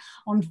season.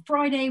 On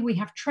Friday, we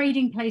have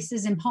Trading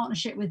Places in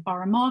partnership with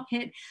Borough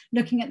Market,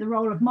 looking at the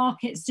role of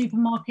markets,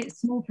 supermarkets,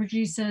 small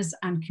producers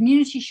and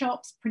community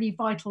shops. Pretty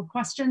vital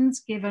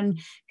questions given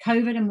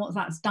COVID and what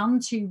that's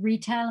done to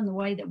retail and the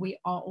way that we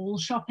are all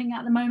shopping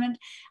at the moment.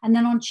 And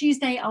then on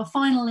Tuesday, our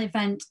final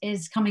event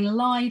is coming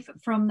live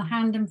from the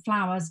Hand and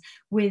Flowers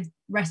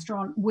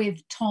restaurant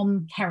with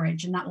Tom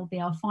Kerridge, and that will be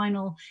our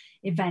final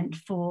event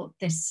for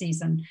this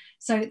season.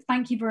 So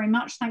thank you very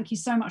much. Thank you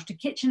so much to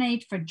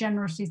KitchenAid for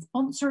generously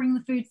sponsoring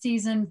the food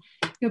season.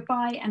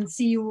 Goodbye, and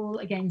see you all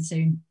again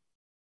soon.